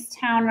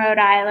Jamestown, Rhode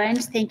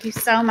Island. Thank you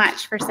so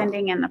much for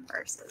sending in the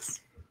purses.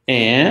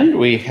 And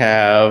we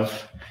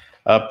have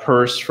a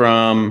purse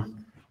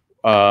from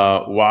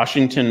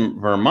Washington,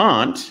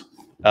 Vermont.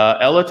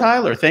 Ella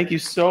Tyler, thank you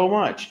so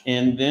much.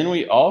 And then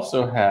we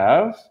also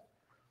have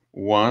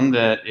one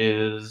that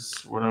is,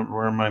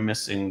 where am I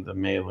missing the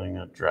mailing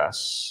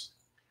address?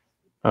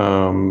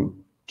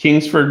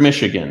 Kingsford,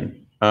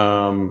 Michigan.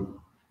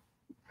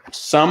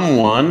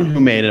 Someone who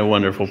made a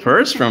wonderful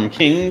purse from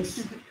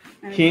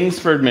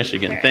Kingsford,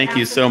 Michigan. Thank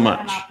you so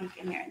much.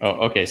 Oh,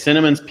 okay.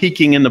 Cinnamon's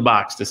peeking in the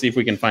box to see if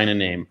we can find a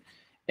name.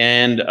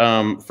 And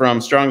from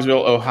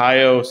Strongsville,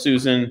 Ohio,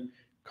 Susan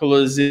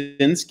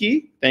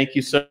Kolozinski. Thank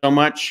you so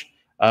much,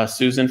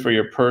 Susan, for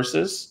your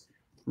purses.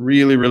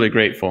 Really, really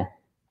grateful.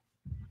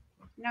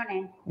 No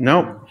name.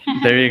 Nope.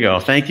 There you go.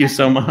 Thank you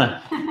so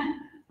much.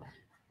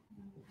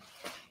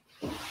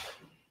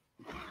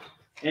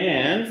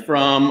 And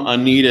from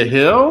Anita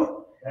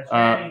Hill. That's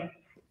Granny.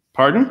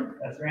 Pardon?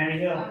 That's Granny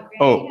Hill.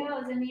 Oh.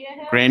 Is Anita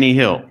Hill? Granny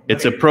Hill.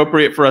 It's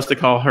appropriate for us to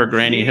call her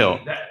Granny Hill.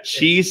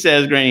 She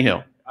says Granny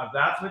Hill.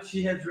 That's what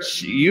she has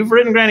written. You've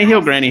written Granny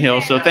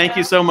Hill, so thank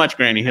you so much,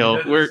 Granny Hill.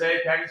 Does it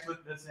say package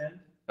slip this in?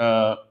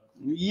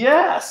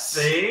 Yes.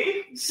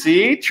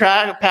 See?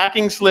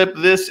 Packing slip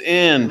this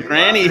in.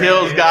 Granny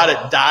Hill's got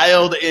it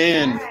dialed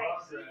in.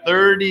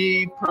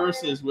 30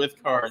 purses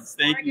with cards.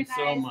 Thank you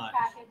so Organized much.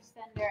 package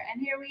sender. And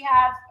here we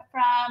have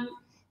from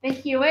the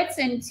Hewitts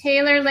in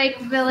Taylor Lake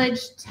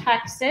Village,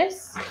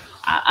 Texas.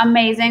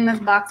 Amazing. This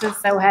box is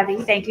so heavy.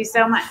 Thank you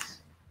so much.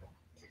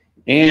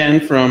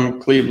 And from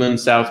Cleveland,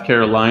 South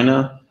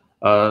Carolina,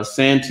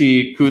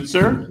 Santi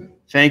Kutzer.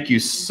 Thank you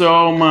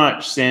so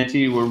much,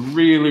 Santi. We're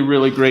really,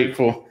 really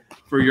grateful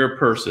for your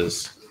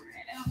purses.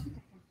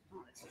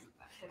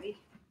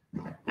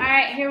 All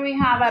right, here we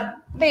have a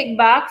big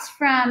box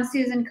from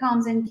Susan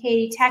Combs in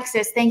Katy,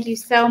 Texas. Thank you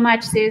so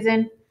much,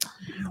 Susan.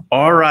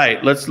 All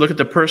right, let's look at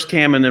the purse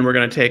cam, and then we're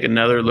going to take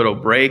another little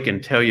break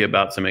and tell you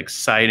about some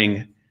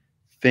exciting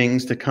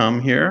things to come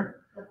here.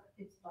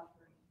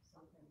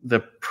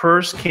 The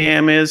purse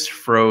cam is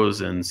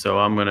frozen, so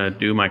I'm going to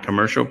do my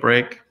commercial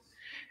break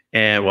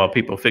and while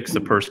people fix the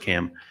purse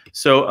cam.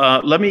 So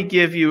let me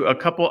give you a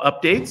couple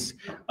updates.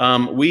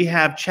 We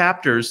have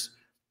chapters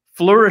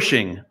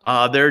flourishing.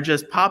 They're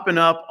just popping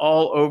up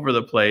all over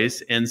the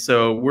place. And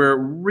so we're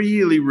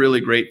really, really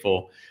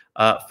grateful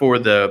for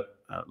the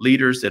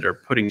leaders that are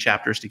putting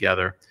chapters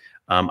together.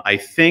 I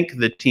think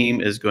the team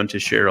is going to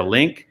share a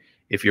link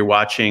If you're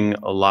watching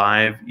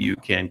live, you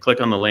can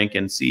click on the link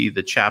and see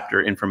the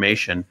chapter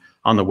information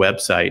on the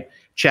website.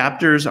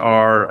 Chapters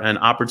are an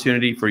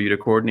opportunity for you to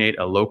coordinate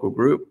a local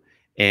group,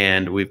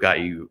 and we've got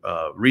you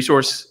a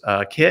resource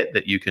kit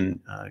that you can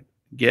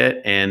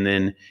get, and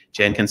then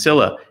Jen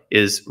Kinsella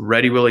is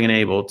ready, willing, and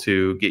able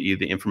to get you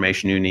the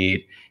information you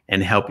need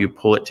and help you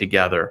pull it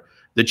together.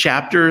 The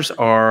chapters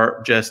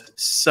are just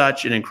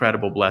such an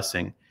incredible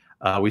blessing.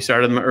 We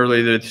started them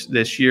earlier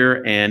this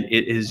year, and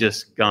it has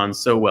just gone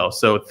so well.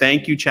 So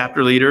thank you,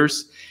 chapter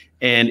leaders.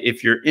 And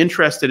if you're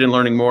interested in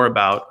learning more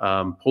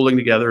about pulling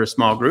together a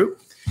small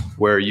group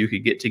where you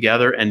could get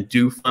together and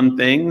do fun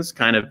things,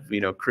 kind of,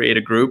 create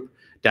a group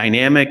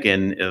dynamic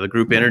and the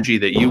group energy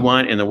that you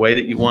want in the way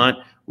that you want,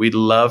 we'd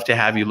love to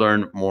have you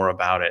learn more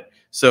about it.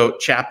 So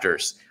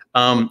chapters.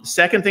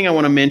 Second thing I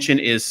want to mention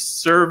is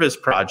service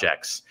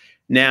projects.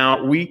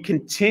 Now, we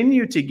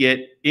continue to get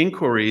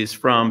inquiries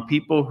from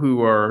people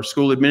who are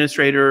school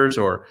administrators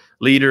or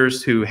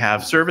leaders who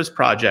have service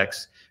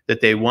projects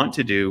that they want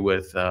to do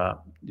with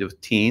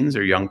teens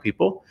or young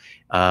people.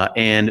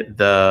 And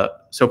the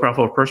So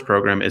Powerful Purse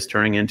program is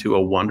turning into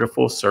a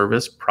wonderful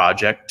service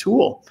project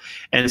tool.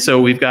 And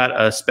so we've got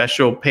a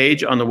special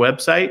page on the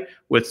website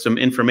with some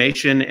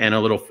information and a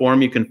little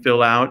form you can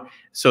fill out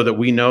so that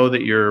we know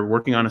that you're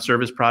working on a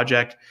service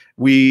project.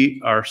 We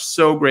are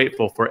so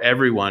grateful for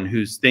everyone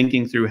who's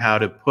thinking through how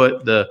to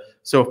put the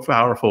So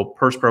Powerful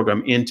Purse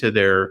program into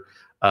their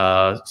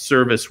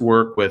service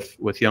work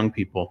with young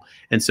people.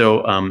 And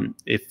so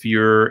if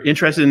you're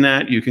interested in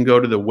that, you can go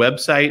to the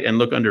website and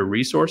look under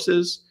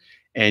resources,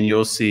 and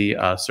you'll see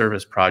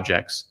service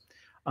projects.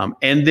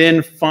 And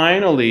then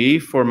finally,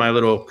 for my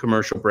little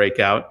commercial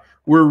breakout,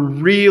 we're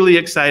really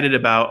excited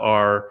about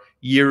our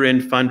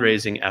year-end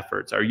fundraising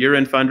efforts. Our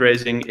year-end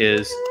fundraising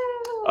is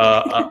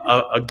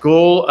a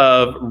goal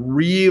of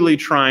really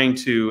trying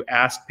to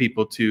ask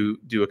people to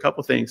do a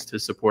couple things to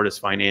support us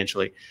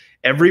financially.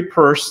 Every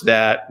purse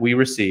that we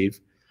receive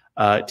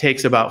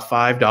takes about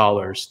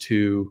 $5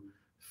 to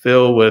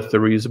fill with the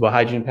reusable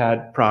hygiene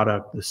pad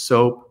product, the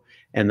soap,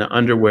 and the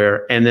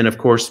underwear, and then of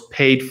course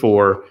paid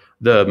for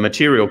the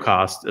material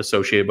cost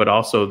associated, but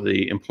also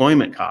the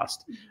employment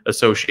cost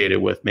associated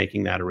with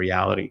making that a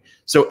reality.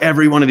 So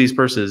every one of these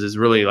purses is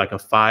really like a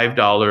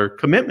 $5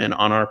 commitment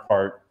on our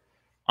part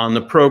on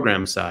the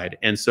program side.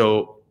 And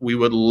so we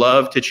would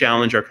love to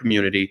challenge our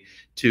community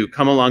to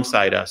come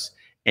alongside us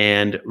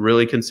and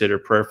really consider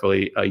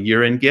prayerfully a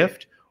year-end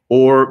gift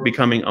or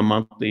becoming a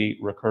monthly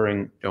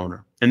recurring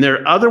donor. And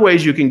there are other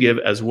ways you can give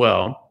as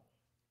well.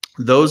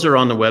 Those are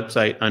on the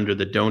website under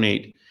the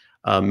donate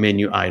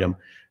menu item.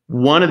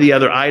 One of the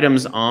other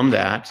items on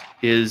that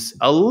is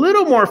a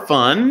little more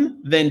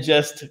fun than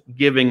just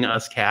giving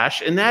us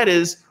cash, and that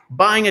is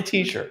buying a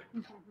t-shirt.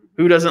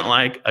 Who doesn't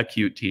like a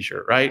cute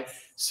t-shirt, right?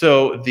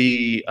 So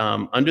the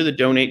under the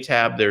donate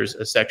tab, there's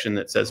a section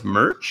that says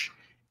merch,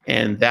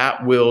 and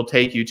that will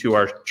take you to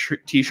our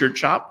t-shirt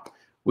shop.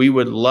 We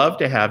would love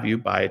to have you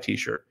buy a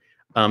t-shirt.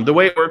 The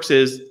way it works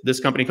is this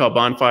company called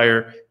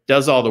Bonfire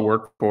does all the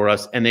work for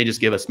us, and they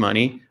just give us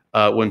money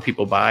when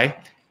people buy.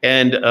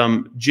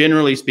 And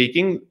generally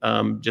speaking,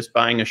 just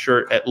buying a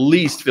shirt at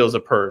least fills a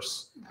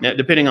purse. Now,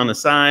 depending on the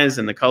size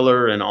and the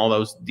color and all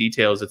those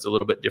details, it's a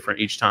little bit different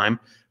each time.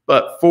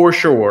 But for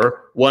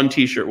sure, one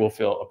t-shirt will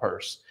fill a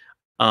purse.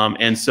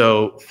 And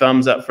so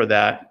thumbs up for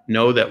that.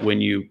 Know that when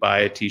you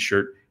buy a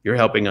t-shirt, you're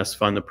helping us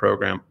fund the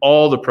program.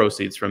 All the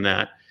proceeds from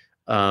that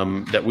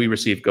that we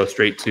receive go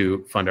straight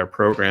to fund our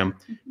program.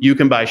 You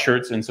can buy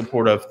shirts in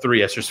support of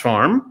 3Sers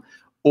Farm,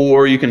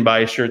 or you can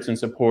buy shirts in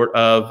support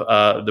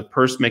of the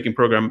purse making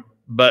program,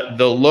 but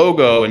the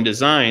logo and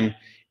design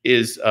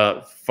is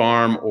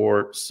farm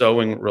or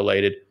sewing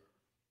related.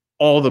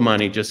 All the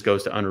money just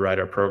goes to underwrite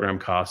our program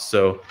costs.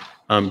 So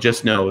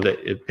just know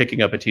that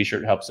picking up a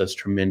t-shirt helps us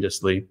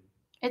tremendously.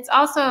 It's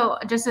also,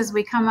 just as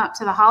we come up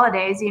to the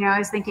holidays, I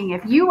was thinking,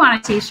 if you want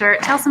a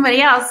t-shirt, tell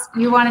somebody else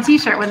you want a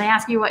t-shirt when they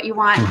ask you what you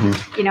want,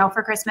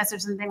 for Christmas or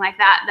something like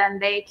that, then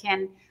they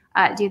can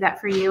do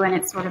that for you, and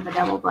it's sort of a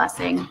double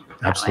blessing.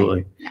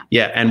 Absolutely.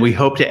 Yeah, and we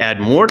hope to add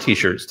more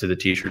t-shirts to the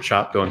t-shirt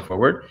shop going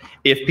forward.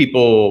 If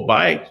people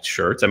buy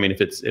shirts, I mean,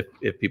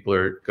 if people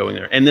are going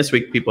there, and this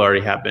week people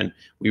already have been.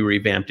 We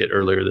revamped it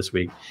earlier this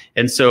week,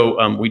 and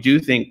so we do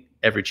think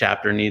every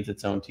chapter needs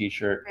its own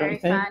t-shirt. Very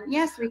fun.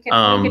 Yes, we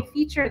could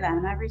feature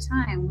them every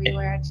time we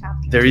wear a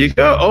chapter. There you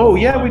go. Oh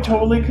yeah, we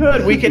totally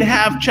could. We could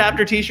have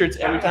chapter t-shirts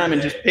every time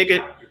and just pick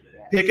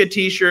a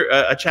t-shirt,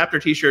 a chapter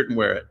t-shirt, and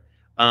wear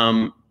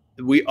it.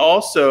 We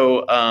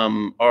also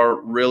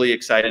are really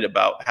excited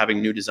about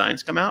having new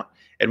designs come out,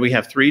 and we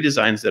have 3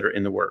 designs that are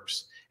in the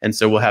works. And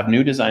so we'll have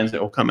new designs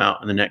that will come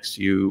out in the next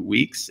few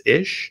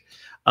weeks-ish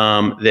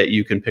that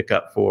you can pick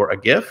up for a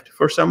gift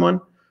for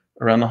someone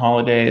around the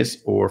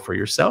holidays, or for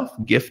yourself,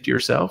 gift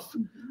yourself,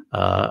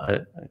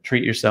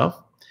 treat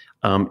yourself.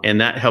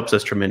 And that helps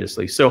us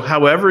tremendously. So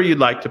however you'd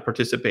like to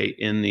participate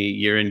in the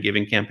year-end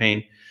giving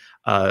campaign,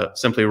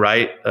 simply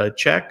write a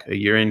check, a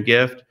year-end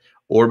gift,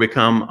 or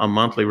become a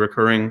monthly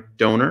recurring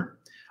donor,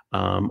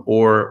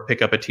 or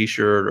pick up a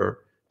t-shirt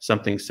or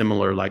something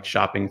similar like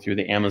shopping through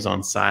the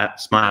Amazon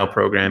Smile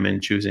program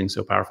and choosing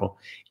So Powerful.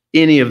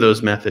 Any of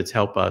those methods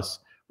help us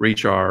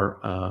reach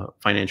our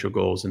financial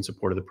goals in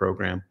support of the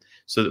program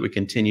so that we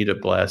continue to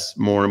bless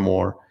more and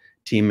more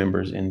team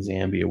members in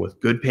Zambia with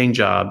good paying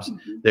jobs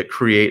that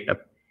create a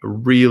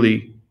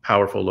really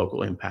powerful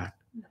local impact.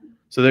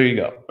 So there you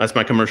go. That's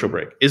my commercial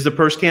break. Is the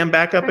purse cam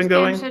back up and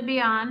going? Should be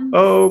on.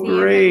 Oh, See if it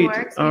great.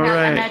 works. All We got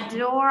right. an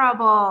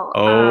adorable.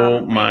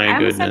 Oh, my I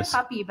almost goodness. said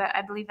puppy, but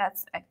I believe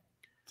that's a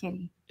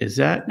kitty. Is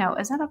that No,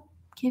 is that a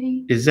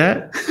kitty?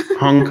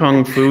 Hong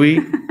Kong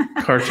Phooey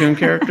cartoon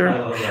character? I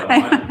love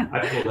that.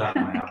 I pulled out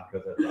my app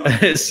because I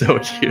thought. It's so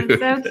cute.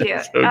 So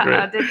cute. So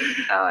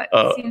great.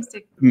 It seems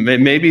to.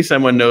 Maybe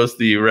someone knows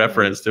the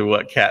reference to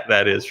what cat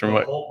that is from The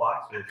what. whole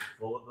box was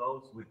full of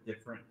those with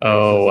different.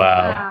 Oh, faces.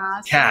 wow.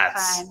 Aw, so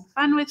Cats.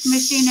 fun with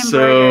machine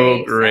So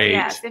embroidery. great.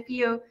 Yes, if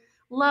you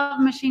love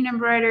machine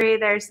embroidery,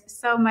 there's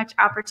so much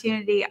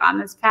opportunity on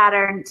this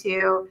pattern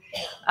to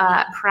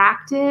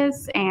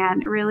practice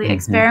and really Mhm.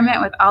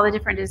 experiment with all the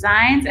different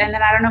designs. And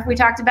then I don't know if we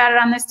talked about it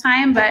on this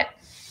time, but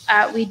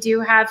we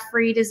do have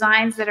free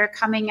designs that are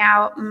coming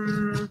out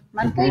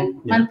monthly.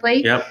 Mhm. Yeah.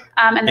 Monthly. Yep.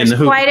 And there's the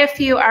hoop. quite a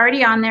few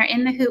already on there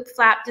in the hoop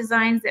flap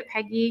designs that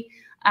Peggy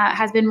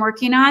has been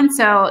working on.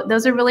 So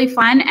those are really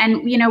fun.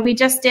 And, you know, we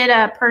just did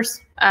a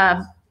purse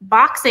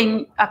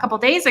boxing a couple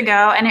days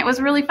ago, and it was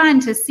really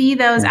fun to see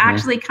those Mhm.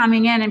 actually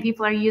coming in and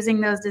people are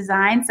using those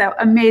designs. So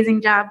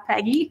amazing job,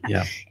 Peggy.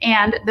 Yeah.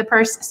 And the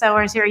purse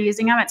sewers who are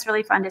using them. It's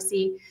really fun to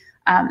see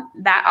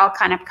that all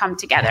kind of come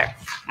together.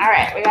 All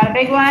right, we got a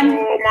big one.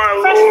 Oh, my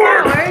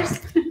Lord. Fresh flowers.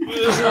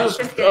 This is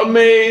Just kidding.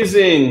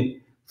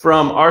 amazing.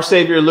 From Our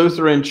Savior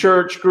Lutheran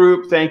Church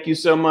Group, thank you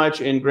so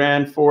much, in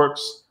Grand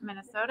Forks,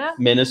 Minnesota.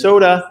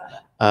 Minnesota.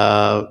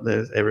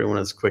 Everyone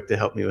is quick to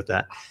help me with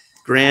that.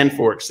 Grand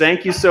Forks.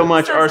 Thank you so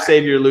much, So Our sorry.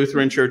 Savior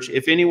Lutheran Church.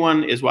 If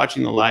anyone is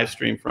watching the live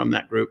stream from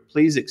that group,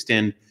 please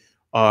extend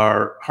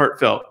our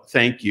heartfelt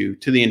thank you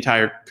to the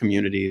entire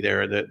community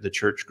there, the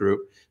church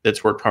group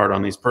that's worked hard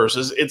on these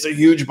purses. It's a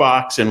huge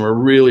box, and we're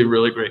really,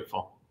 really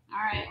grateful. All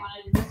right, want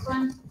to do this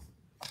one?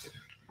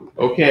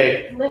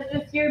 Okay. Lift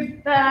with your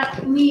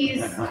back,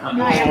 knees, not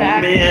your Oh,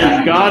 back.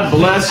 man, God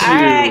bless All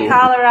right, you.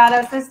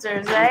 Colorado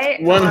sisters,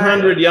 right?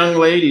 100 young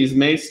ladies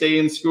may stay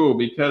in school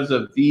because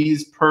of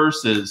these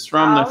purses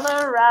from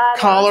the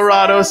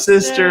Colorado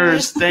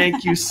Sisters.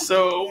 Thank you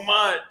so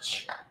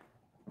much.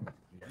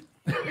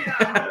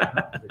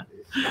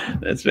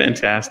 That's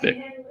fantastic.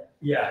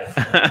 Yeah.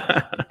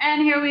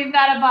 And here we've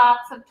got a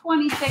box of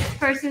 26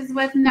 purses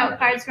with note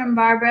cards from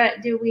Barbara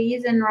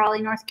Dewey's in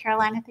Raleigh, North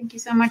Carolina. Thank you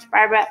so much,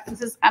 Barbara.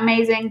 This is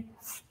amazing.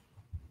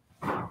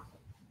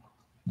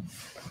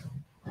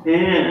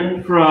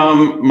 And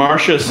from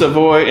Marcia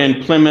Savoy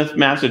in Plymouth,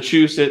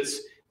 Massachusetts,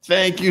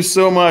 thank you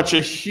so much. A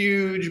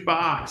huge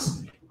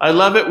box. I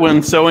love it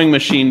when sewing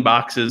machine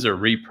boxes are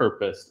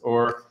repurposed,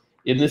 or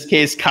in this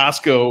case,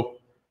 Costco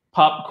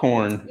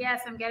popcorn.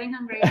 Yes, I'm getting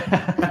hungry.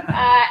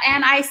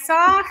 And I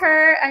saw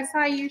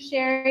you,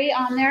 Sherry,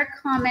 on there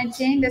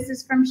commenting. This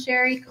is from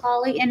Sherry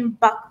Colley in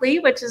Buckley,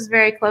 which is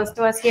very close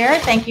to us here.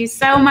 Thank you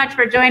so much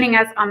for joining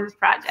us on this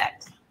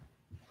project.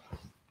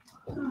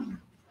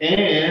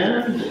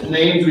 And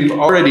names we've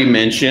already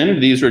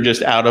mentioned. These were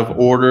just out of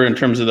order in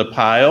terms of the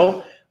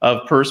pile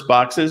of purse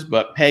boxes.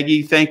 But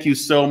Peggy, thank you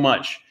so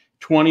much.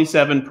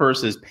 27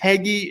 purses.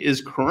 Peggy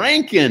is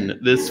cranking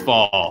this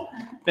fall.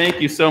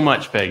 Thank you so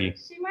much, Peggy.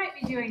 She might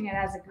be doing it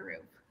as a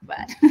group,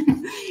 but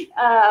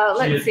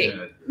let's is see.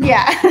 good.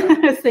 Yeah, I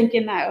was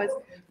thinking that was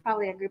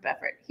probably a group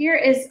effort. Here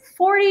is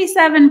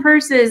 47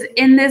 purses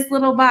in this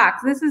little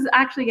box. This is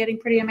actually getting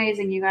pretty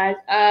amazing, you guys.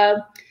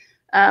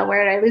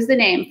 Where did I lose the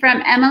name?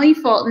 From Emily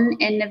Fulton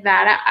in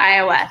Nevada,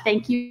 Iowa.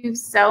 Thank you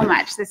so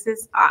much. This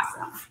is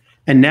awesome.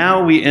 And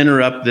now we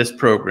interrupt this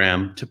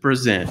program to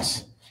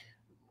present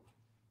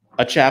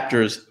a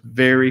chapter's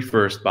very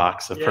first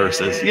box of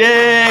purses.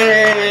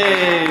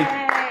 Yay!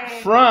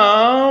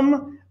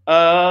 From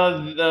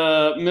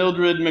the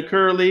Mildred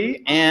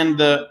McCurley and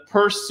the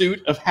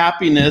Pursuit of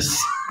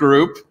Happiness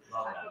group.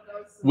 Love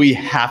that. We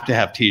have to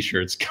have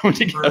t-shirts coming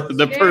together.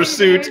 The Very,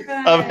 Pursuit very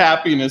fun. of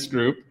Happiness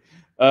group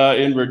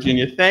in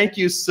Virginia. Thank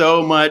you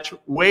so much.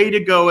 Way to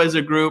go as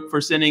a group for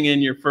sending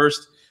in your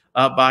first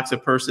box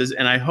of purses.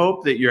 And I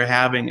hope that you're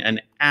having an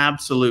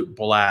absolute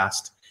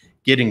blast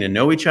getting to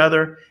know each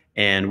other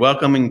and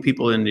welcoming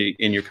people in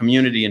your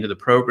community into the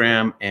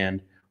program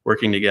and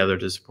working together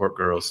to support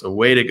girls. So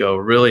way to go.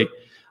 Really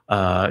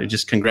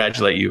just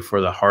congratulate you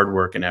for the hard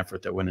work and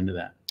effort that went into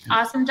that.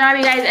 Awesome job,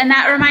 you guys. And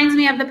that reminds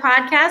me of the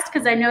podcast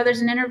because I know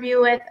there's an interview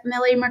with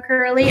Millie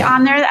McCurley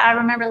on there that I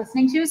remember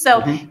listening to.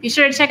 So be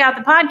sure to check out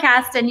the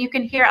podcast and you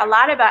can hear a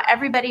lot about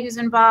everybody who's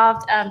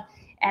involved and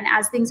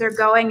as things are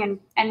going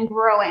and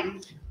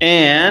growing.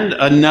 And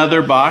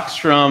another box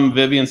from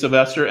Vivian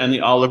Sylvester and the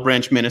Olive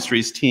Branch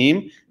Ministries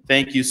team.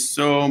 Thank you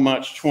so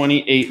much.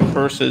 28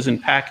 purses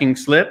and packing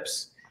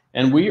slips.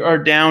 And we are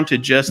down to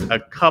just a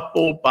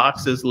couple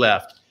boxes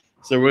left.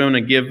 So we're going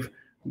to give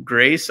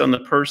Grace on the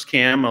purse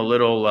cam a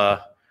little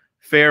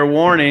fair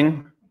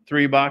warning.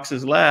 3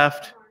 boxes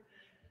left.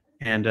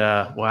 And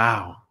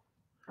wow,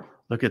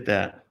 look at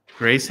that.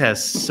 Grace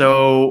has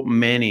so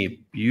many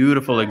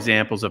beautiful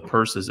examples of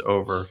purses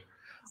over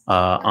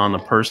on the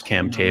purse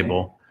cam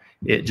table.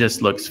 It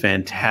just looks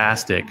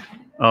fantastic.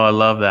 Oh, I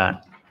love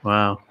that.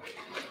 Wow.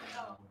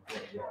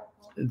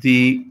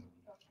 The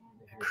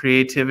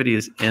creativity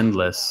is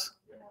endless.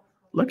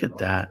 Look at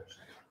that.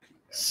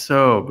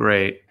 So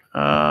great.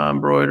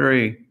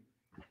 Embroidery.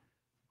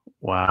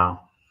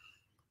 Wow.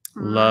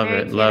 Love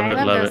Very it. cute. Love I it.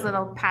 love Love those it.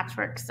 little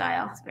patchwork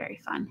style. It's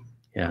very fun.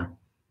 Yeah.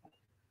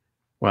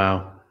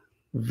 Wow.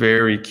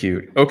 Very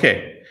cute.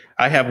 Okay.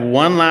 I have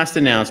one last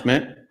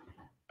announcement.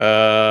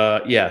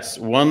 Yes,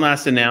 one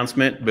last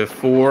announcement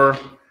before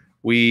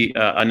we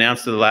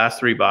announce the last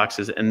 3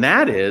 boxes, and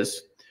that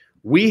is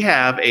we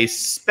have a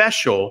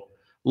special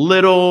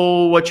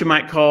little, what you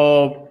might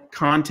call,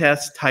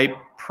 contest type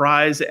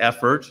prize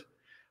effort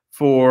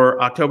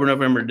for October,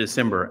 November,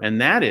 December, and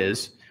that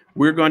is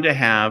we're going to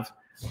have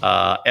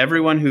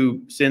everyone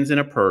who sends in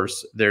a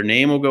purse, their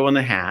name will go in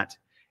the hat,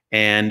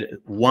 and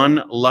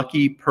one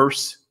lucky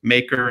purse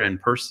maker and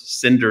purse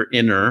sender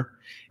inner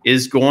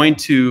is going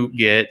to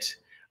get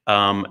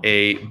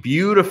a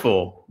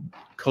beautiful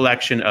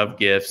collection of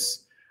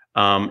gifts,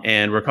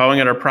 and we're calling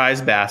it our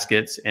prize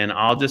baskets. And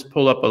I'll just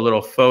pull up a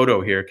little photo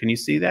here. Can you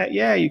see that?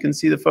 Yeah, you can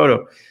see the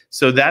photo.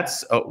 So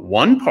that's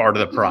one part of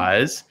the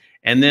prize.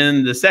 And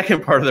then the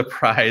second part of the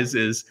prize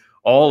is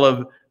all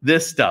of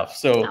this stuff.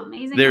 So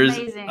there's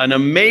an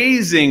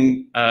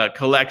amazing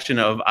collection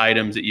of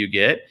items that you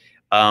get.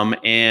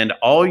 And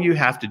all you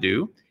have to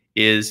do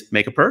is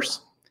make a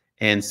purse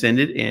and send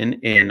it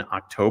in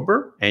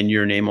October, and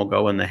your name will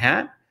go in the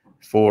hat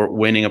for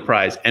winning a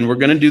prize. And we're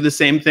going to do the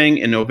same thing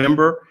in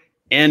November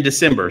and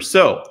December.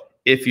 So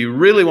if you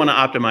really want to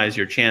optimize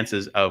your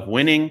chances of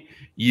winning,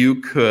 you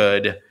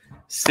could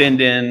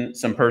send in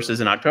some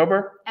purses in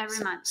October, every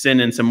month, send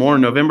in some more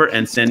in November,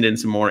 and send in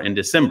some more in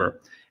December.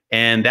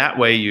 And that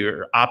way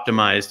you're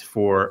optimized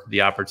for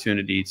the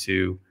opportunity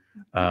to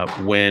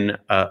win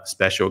a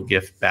special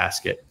gift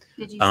basket.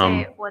 Did you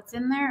say what's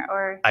in there,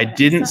 or? I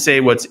didn't say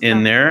what's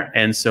in there.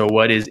 And so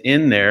what is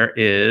in there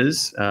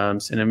is,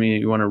 Cinnamon,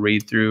 you want to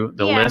read through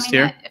the list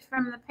here?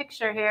 From the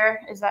picture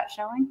here, is that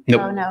showing?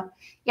 Nope. Oh, no.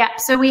 Yeah,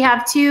 so we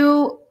have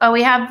two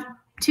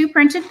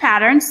printed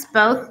patterns,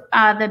 both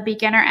the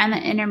beginner and the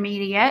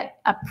intermediate,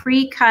 a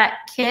pre-cut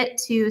kit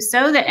to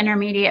sew the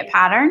intermediate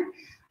pattern,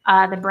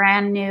 the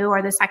brand new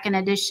or the second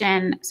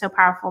edition So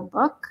Powerful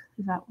book.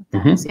 Is that what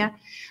that is? Yeah.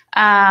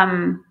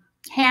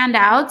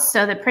 Handouts,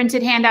 so the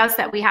printed handouts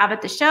that we have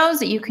at the shows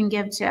that you can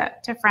give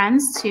to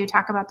friends to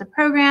talk about the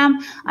program,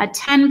 a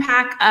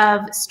 10-pack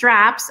of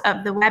straps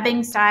of the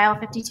webbing style,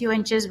 52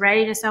 inches,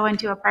 ready to sew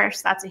into a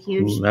purse. That's a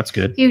huge, that's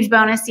good. Huge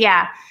bonus,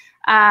 yeah.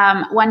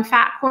 1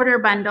 fat quarter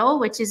bundle,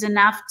 which is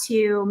enough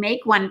to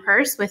make 1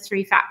 purse with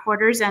 3 fat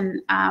quarters.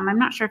 And I'm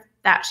not sure if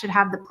that should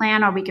have the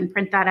plan, or we can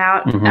print that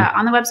out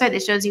on the website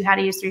that shows you how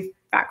to use 3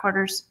 fat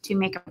quarters to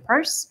make a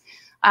purse.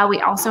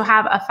 We also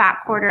have a fat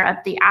quarter of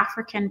the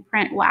African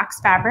print wax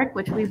fabric,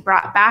 which we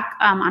brought back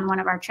on one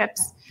of our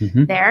trips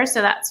there.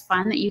 So that's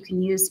fun that you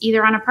can use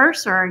either on a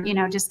purse or, you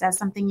know, just as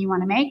something you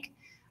want to make.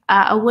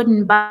 A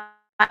wooden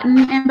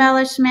button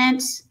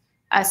embellishment,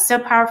 a So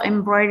Powerful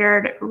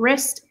embroidered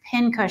wrist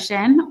pin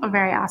cushion.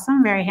 Very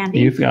awesome, very handy.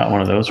 You've got one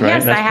of those, right?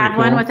 Yes, That's I have cool.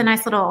 one with a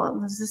nice little,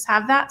 does this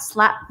have that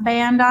slap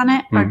band on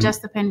it, or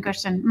just the pin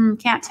cushion?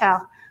 Can't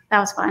tell. That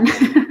was fun.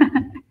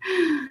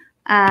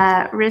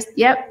 Wrist,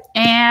 yep.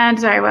 And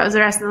sorry, what was the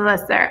rest of the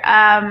list there?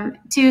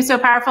 2 So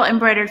Powerful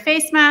embroidered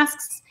face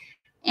masks,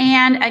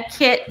 and a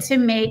kit to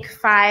make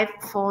 5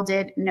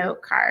 folded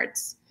note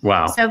cards.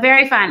 Wow. So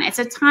very fun. It's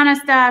a ton of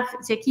stuff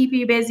to keep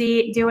you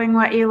busy doing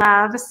what you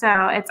love.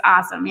 So it's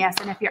awesome. Yes.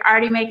 And if you're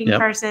already making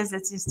purses,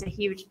 it's just a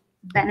huge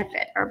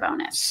benefit or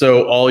bonus.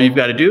 So all you've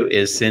got to do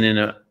is send in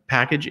a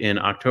package in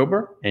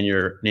October, and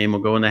your name will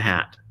go in the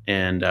hat.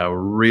 And we're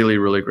really,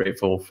 really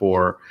grateful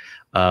for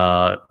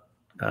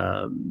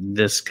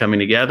this coming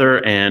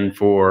together, and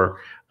for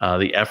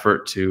the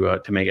effort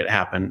to make it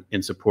happen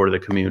in support of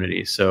the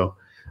community. So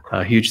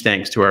huge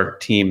thanks to our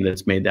team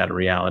that's made that a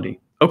reality.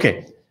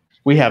 Okay,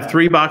 we have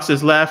 3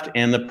 boxes left,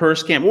 and the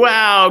purse cam.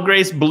 Wow,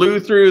 Grace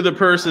blew through the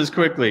purses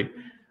quickly.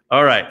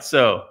 All right,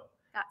 so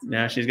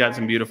now she's got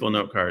some beautiful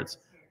note cards.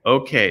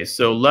 Okay,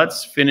 so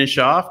let's finish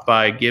off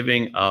by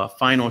giving a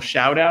final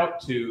shout out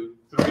to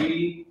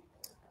 3.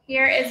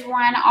 Here is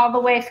one all the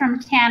way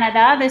from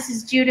Canada. This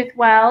is Judith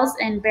Wells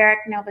in Berwick,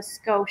 Nova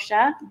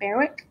Scotia.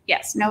 Berwick?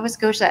 Yes, Nova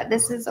Scotia.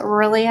 This is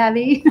really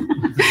heavy.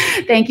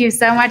 Thank you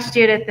so much,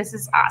 Judith. This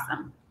is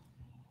awesome.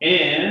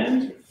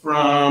 And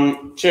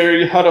from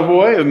Cherry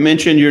Hutavoy, I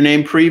mentioned your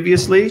name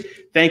previously.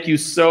 Thank you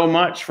so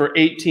much for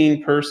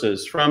 18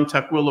 purses from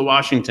Tukwila,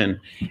 Washington.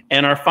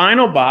 And our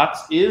final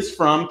box is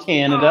from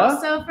Canada.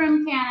 Also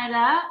from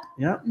Canada.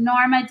 Yep.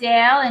 Norma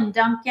Dale in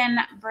Duncan,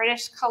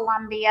 British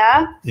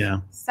Columbia. Yeah.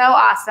 So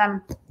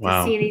awesome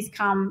Wow. to see these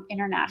come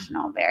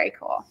international. Very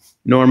cool.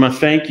 Norma,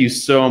 thank you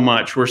so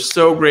much. We're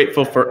so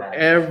grateful for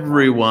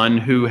everyone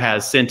who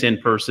has sent in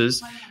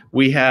purses.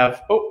 We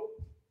have,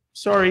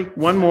 sorry,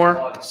 one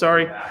more.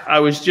 Sorry. I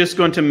was just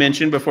going to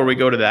mention before we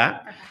go to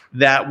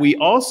that we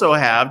also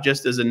have,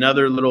 just as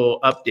another little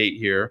update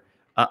here,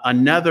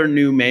 another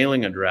new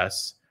mailing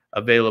address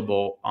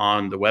available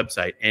on the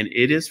website, and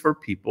it is for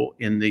people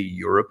in the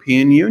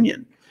European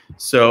Union.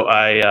 So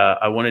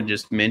I want to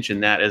just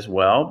mention that as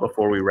well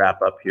before we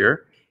wrap up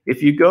here.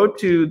 If you go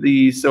to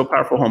the So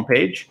Powerful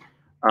homepage,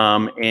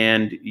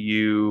 and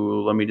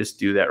let me just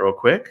do that real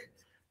quick.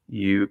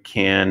 You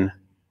can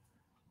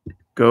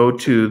go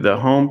to the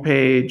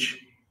homepage,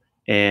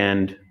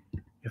 and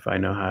if I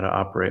know how to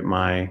operate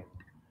my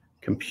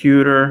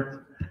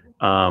computer,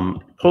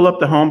 pull up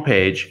the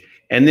homepage,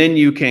 and then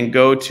you can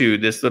go to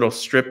this little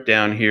strip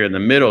down here in the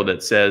middle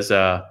that says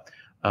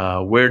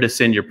where to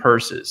send your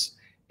purses.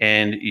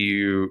 And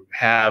you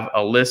have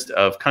a list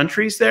of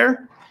countries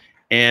there.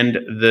 And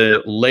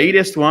the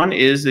latest one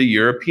is the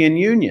European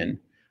Union.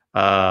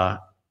 Tan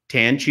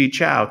Chi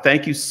Chow,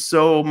 thank you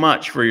so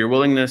much for your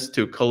willingness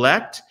to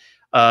collect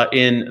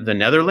in the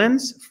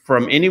Netherlands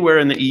from anywhere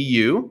in the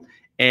EU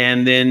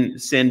and then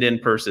send in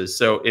purses.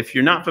 So if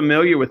you're not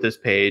familiar with this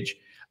page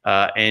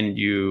and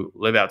you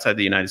live outside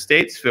the United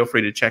States, feel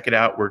free to check it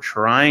out. We're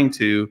trying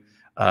to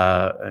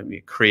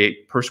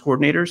create purse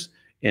coordinators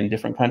in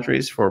different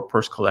countries for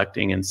purse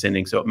collecting and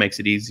sending, so it makes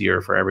it easier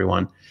for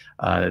everyone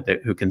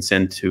who can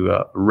send to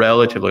a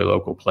relatively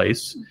local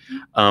place,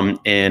 and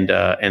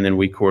then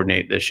we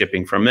coordinate the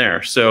shipping from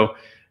there. So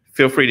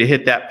feel free to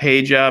hit that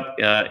page up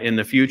in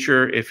the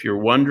future if you're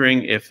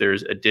wondering if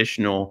there's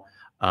additional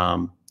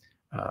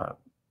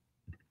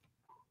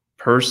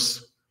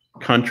purse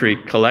country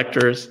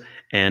collectors,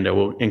 and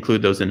we'll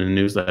include those in the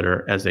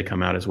newsletter as they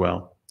come out as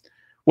well.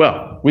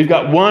 Well, we've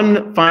got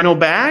one final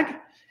bag,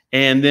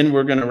 and then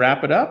we're going to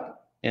wrap it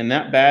up. And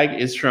that bag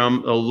is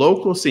from the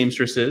local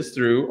seamstresses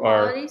through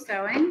our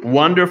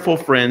wonderful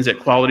friends at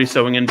Quality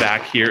Sewing and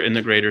Back here in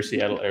the greater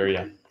Seattle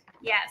area.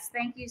 Yes,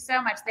 thank you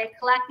so much. They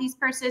collect these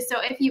purses. So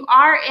if you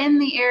are in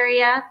the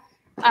area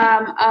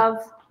of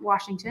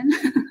Washington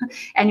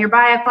and you're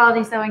by a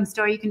Quality Sewing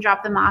store, you can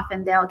drop them off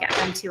and they'll get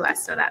them to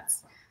us. So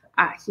that's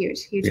a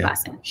huge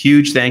blessing.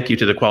 Huge thank you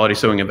to the Quality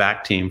Sewing and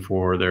Back team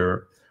for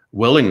their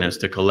willingness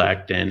to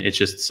collect, and it's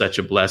just such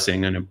a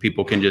blessing, and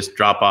people can just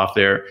drop off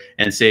there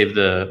and save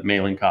the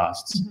mailing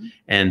costs.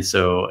 And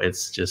so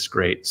it's just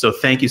great. So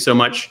thank you so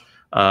much,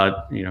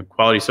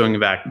 Quality Sewing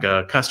and Back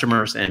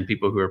customers and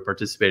people who are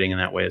participating in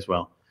that way as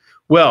well.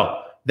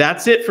 Well,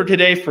 that's it for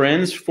today,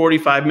 friends.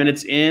 45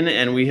 minutes in,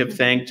 and we have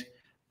thanked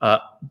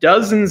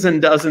dozens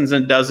and dozens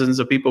and dozens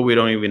of people. We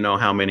don't even know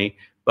how many,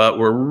 but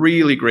we're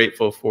really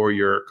grateful for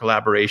your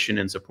collaboration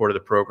and support of the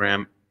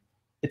program.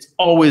 It's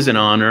always an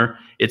honor.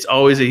 It's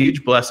always a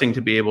huge blessing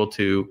to be able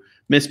to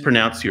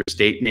mispronounce your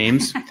state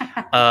names,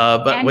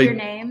 but we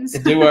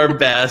do our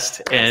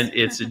best, and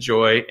it's a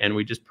joy. And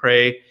we just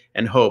pray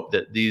and hope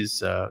that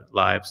these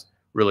lives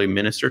really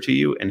minister to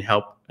you and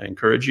help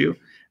encourage you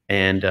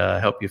and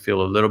help you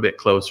feel a little bit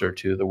closer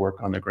to the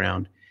work on the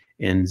ground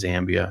in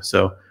Zambia.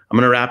 So I'm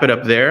going to wrap it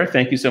up there.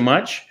 Thank you so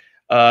much.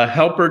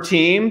 Helper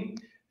team,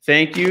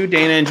 thank you.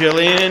 Dana and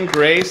Jillian,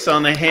 Grace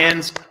on the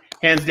hands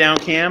down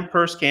cam,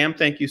 purse cam,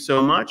 thank you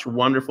so much.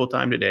 Wonderful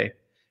time today.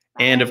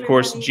 And of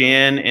course,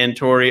 Jan and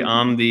Tori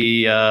on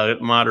the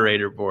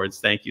moderator boards.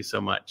 Thank you so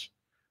much.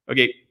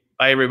 Okay,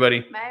 bye everybody.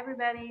 Bye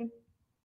everybody.